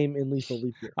Young's name in Lethal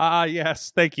Leap Year.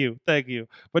 Yes, thank you.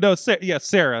 But no,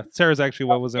 Sarah. Sarah's actually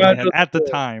what was in my head at the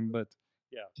time. But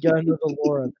yeah, you gotta know the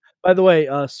lore. By the way,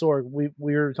 Sorg, we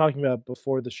were talking about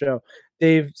before the show.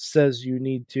 Dave says you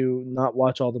need to not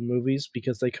watch all the movies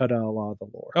because they cut out a lot of the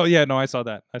lore. Oh yeah, no, I saw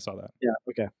that. Yeah,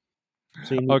 okay.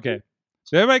 So okay.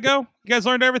 Did everybody go? You guys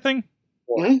learned everything?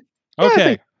 Mm-hmm.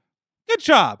 Okay. Good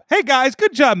job. Hey guys,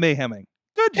 good job mayhemming.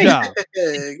 Good job.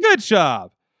 Good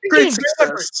job. Great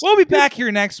success. We'll be back here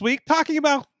next week talking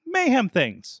about mayhem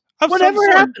things. Whatever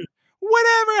happens. Who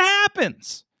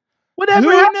happens.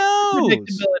 knows?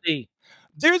 Predictability.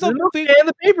 There's a and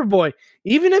the Paperboy,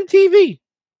 even MTV.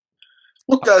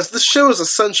 Look, guys, this show is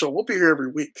essential. We'll be here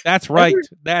every week. That's right.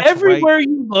 That's everywhere right.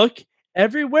 you look,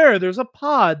 everywhere there's a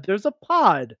pod. There's a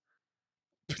pod.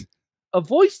 A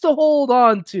voice to hold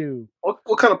on to.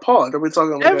 What kind of pod are we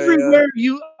talking about? Everywhere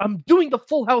I'm doing the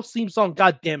Full House theme song.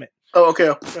 God damn it! Oh,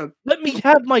 okay. Let me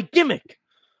have my gimmick.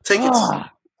 Take it.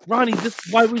 Ronnie. This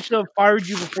is why we should have fired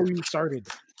you before you started.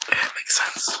 That makes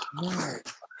sense.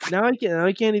 Now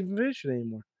I can't even finish it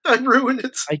anymore. I ruined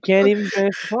it. I can't even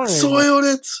finish the song. Soiled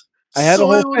it. I had a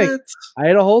whole thing. I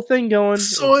had a whole thing going.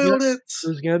 Soiled it. It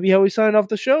was gonna be how we signed off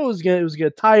the show. It was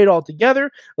gonna tie it all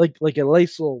together, like a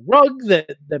nice little rug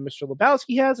that Mr.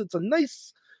 Lebowski has. It's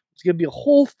gonna be a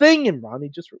whole thing, and Ronnie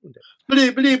just ruined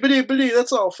it. Blee.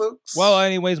 That's all, folks. Well,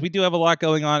 anyways, we do have a lot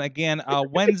going on. Again,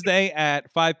 Wednesday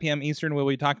at 5 p.m. Eastern, we'll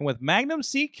be talking with Magnum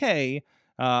CK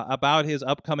about his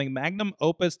upcoming Magnum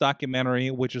Opus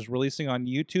documentary, which is releasing on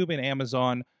YouTube and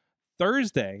Amazon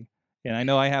Thursday. And I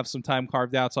know I have some time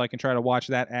carved out, so I can try to watch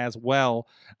that as well.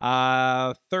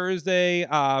 Thursday,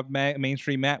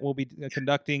 Mainstream Matt will be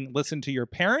conducting Listen to Your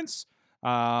Parents.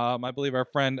 I believe our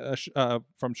friend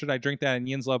from Should I Drink That and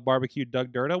Yin's Love Barbecue,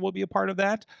 Doug Durda, will be a part of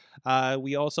that.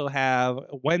 We also have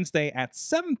Wednesday at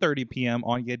 7:30 p.m.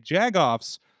 on Get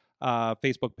Jagoff's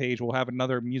Facebook page. We'll have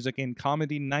another music and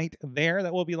comedy night there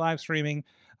that will be live streaming.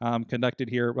 Conducted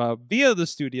here via the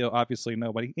studio. Obviously,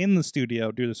 nobody in the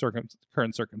studio due to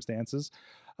current circumstances.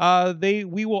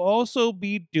 We will also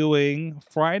be doing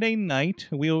Friday night.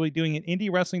 We will be doing an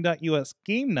Indy Wrestling US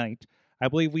game night. I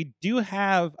believe we do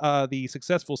have the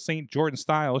successful St. Jordan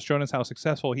Styles showing us how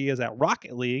successful he is at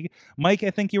Rocket League. Mike,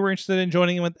 I think you were interested in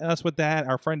joining us with that.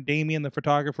 Our friend Damien, the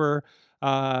photographer,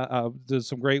 does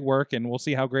some great work, and we'll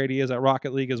see how great he is at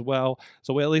Rocket League as well.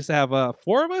 So we at least have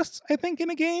 4 of us, I think, in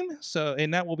a game.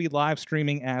 And that will be live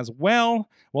streaming as well.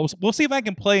 We'll see if I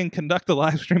can play and conduct the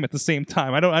live stream at the same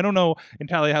time. I don't know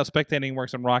entirely how spectating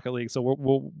works in Rocket League, so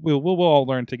we'll all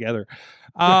learn together.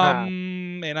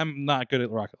 And I'm not good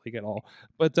at Rocket League at all.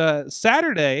 But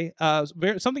Saturday,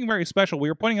 something very special. We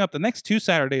were pointing up the next 2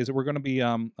 Saturdays that we're going to be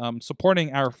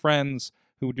supporting our friends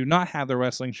who do not have their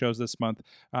wrestling shows this month.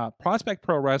 Prospect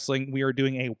Pro Wrestling, we are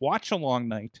doing a watch-along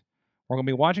night. We're going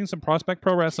to be watching some Prospect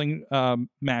Pro Wrestling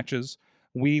matches.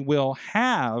 We will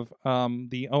have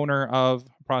the owner of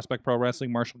Prospect Pro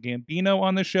Wrestling, Marshall Gambino,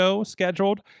 on the show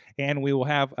scheduled, and we will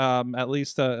have at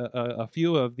least a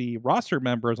few of the roster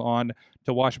members on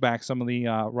to watch back some of the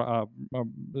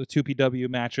 2PW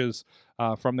matches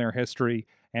from their history,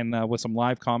 and with some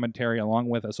live commentary along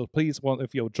with us. So please,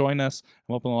 if you'll join us,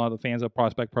 I'm hoping a lot of the fans of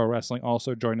Prospect Pro Wrestling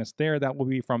also join us there. That will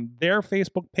be from their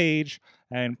Facebook page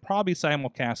and probably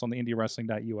simulcast on the Indy Wrestling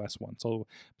US one. So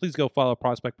please go follow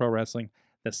Prospect Pro Wrestling.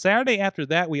 The Saturday after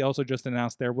that, we also just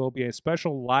announced there will be a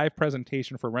special live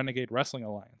presentation for Renegade Wrestling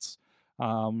Alliance,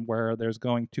 where there's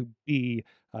going to be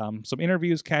some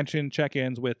interviews,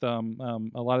 check-ins with a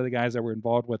lot of the guys that were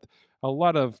involved with a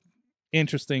lot of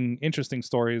interesting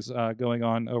stories going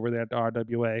on over there at the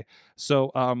RWA.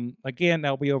 So again,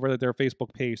 that'll be over at their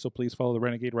Facebook page, so please follow the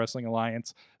Renegade Wrestling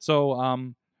Alliance.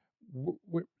 So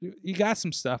you got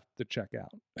some stuff to check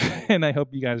out, and I hope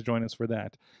you guys join us for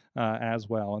that as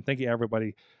well. And thank you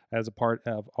everybody as a part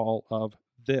of all of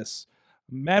this.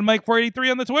 Mad Mike 483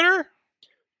 on the Twitter.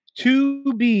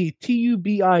 tubi.tv.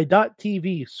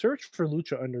 Search for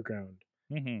Lucha Underground.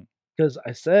 Because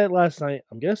I said it last night,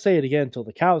 I'm going to say it again until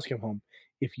the cows come home.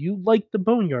 If you like the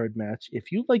Bonyard match,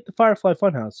 if you like the Firefly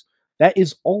Funhouse, that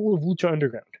is all of Lucha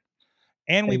Underground.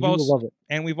 And we've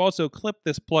also clipped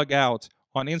this plug out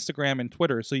on Instagram and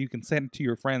Twitter, so you can send it to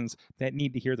your friends that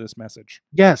need to hear this message.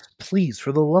 Yes, please,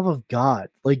 for the love of God.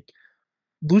 Like,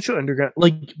 Lucha Underground,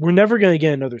 like, we're never going to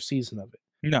get another season of it.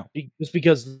 No. Just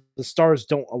because the stars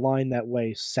don't align that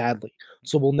way, sadly.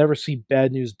 So we'll never see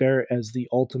Bad News Barrett as the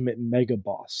ultimate mega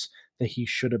boss that he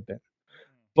should have been.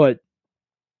 But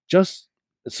just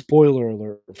a spoiler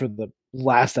alert for the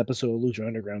last episode of Lucha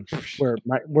Underground,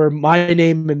 where my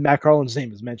name and Matt Carlin's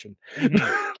name is mentioned.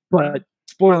 But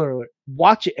spoiler alert,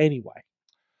 watch it anyway.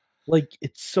 Like,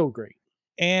 it's so great.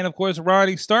 And of course,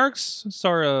 Roddy Starks,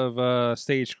 star of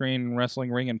Stage Screen Wrestling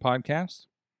Ring and Podcast.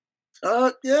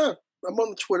 Yeah. I'm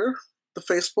on the Twitter, the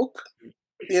Facebook,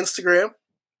 the Instagram,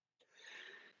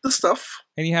 the stuff.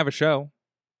 And you have a show.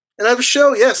 And I have a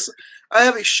show, yes. I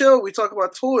have a show. We talk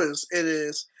about toys. It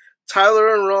is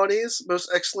Tyler and Ronnie's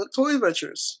Most Excellent Toy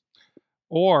Adventures.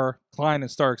 Or Klein and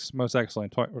Stark's Most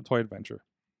Excellent Toy Adventure.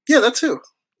 Yeah, that too.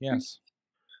 Yes.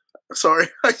 Sorry.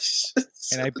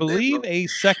 And I believe a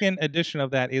second edition of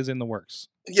that is in the works.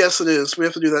 Yes, it is. We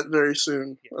have to do that very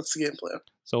soon. That's the game plan.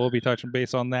 So we'll be touching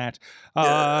base on that.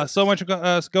 Yes. So much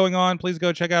going on. Please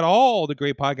go check out all the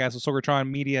great podcasts at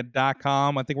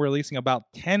sorgatronmedia.com. I think we're releasing about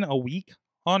 10 a week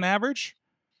on average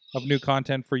of new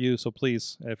content for you. So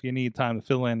please, if you need time to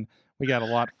fill in, we got a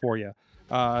lot for you.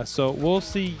 So we'll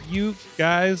see you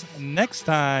guys next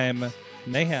time.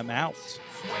 Mayhem out.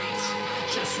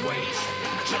 Just wait,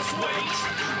 just wait,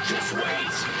 just wait.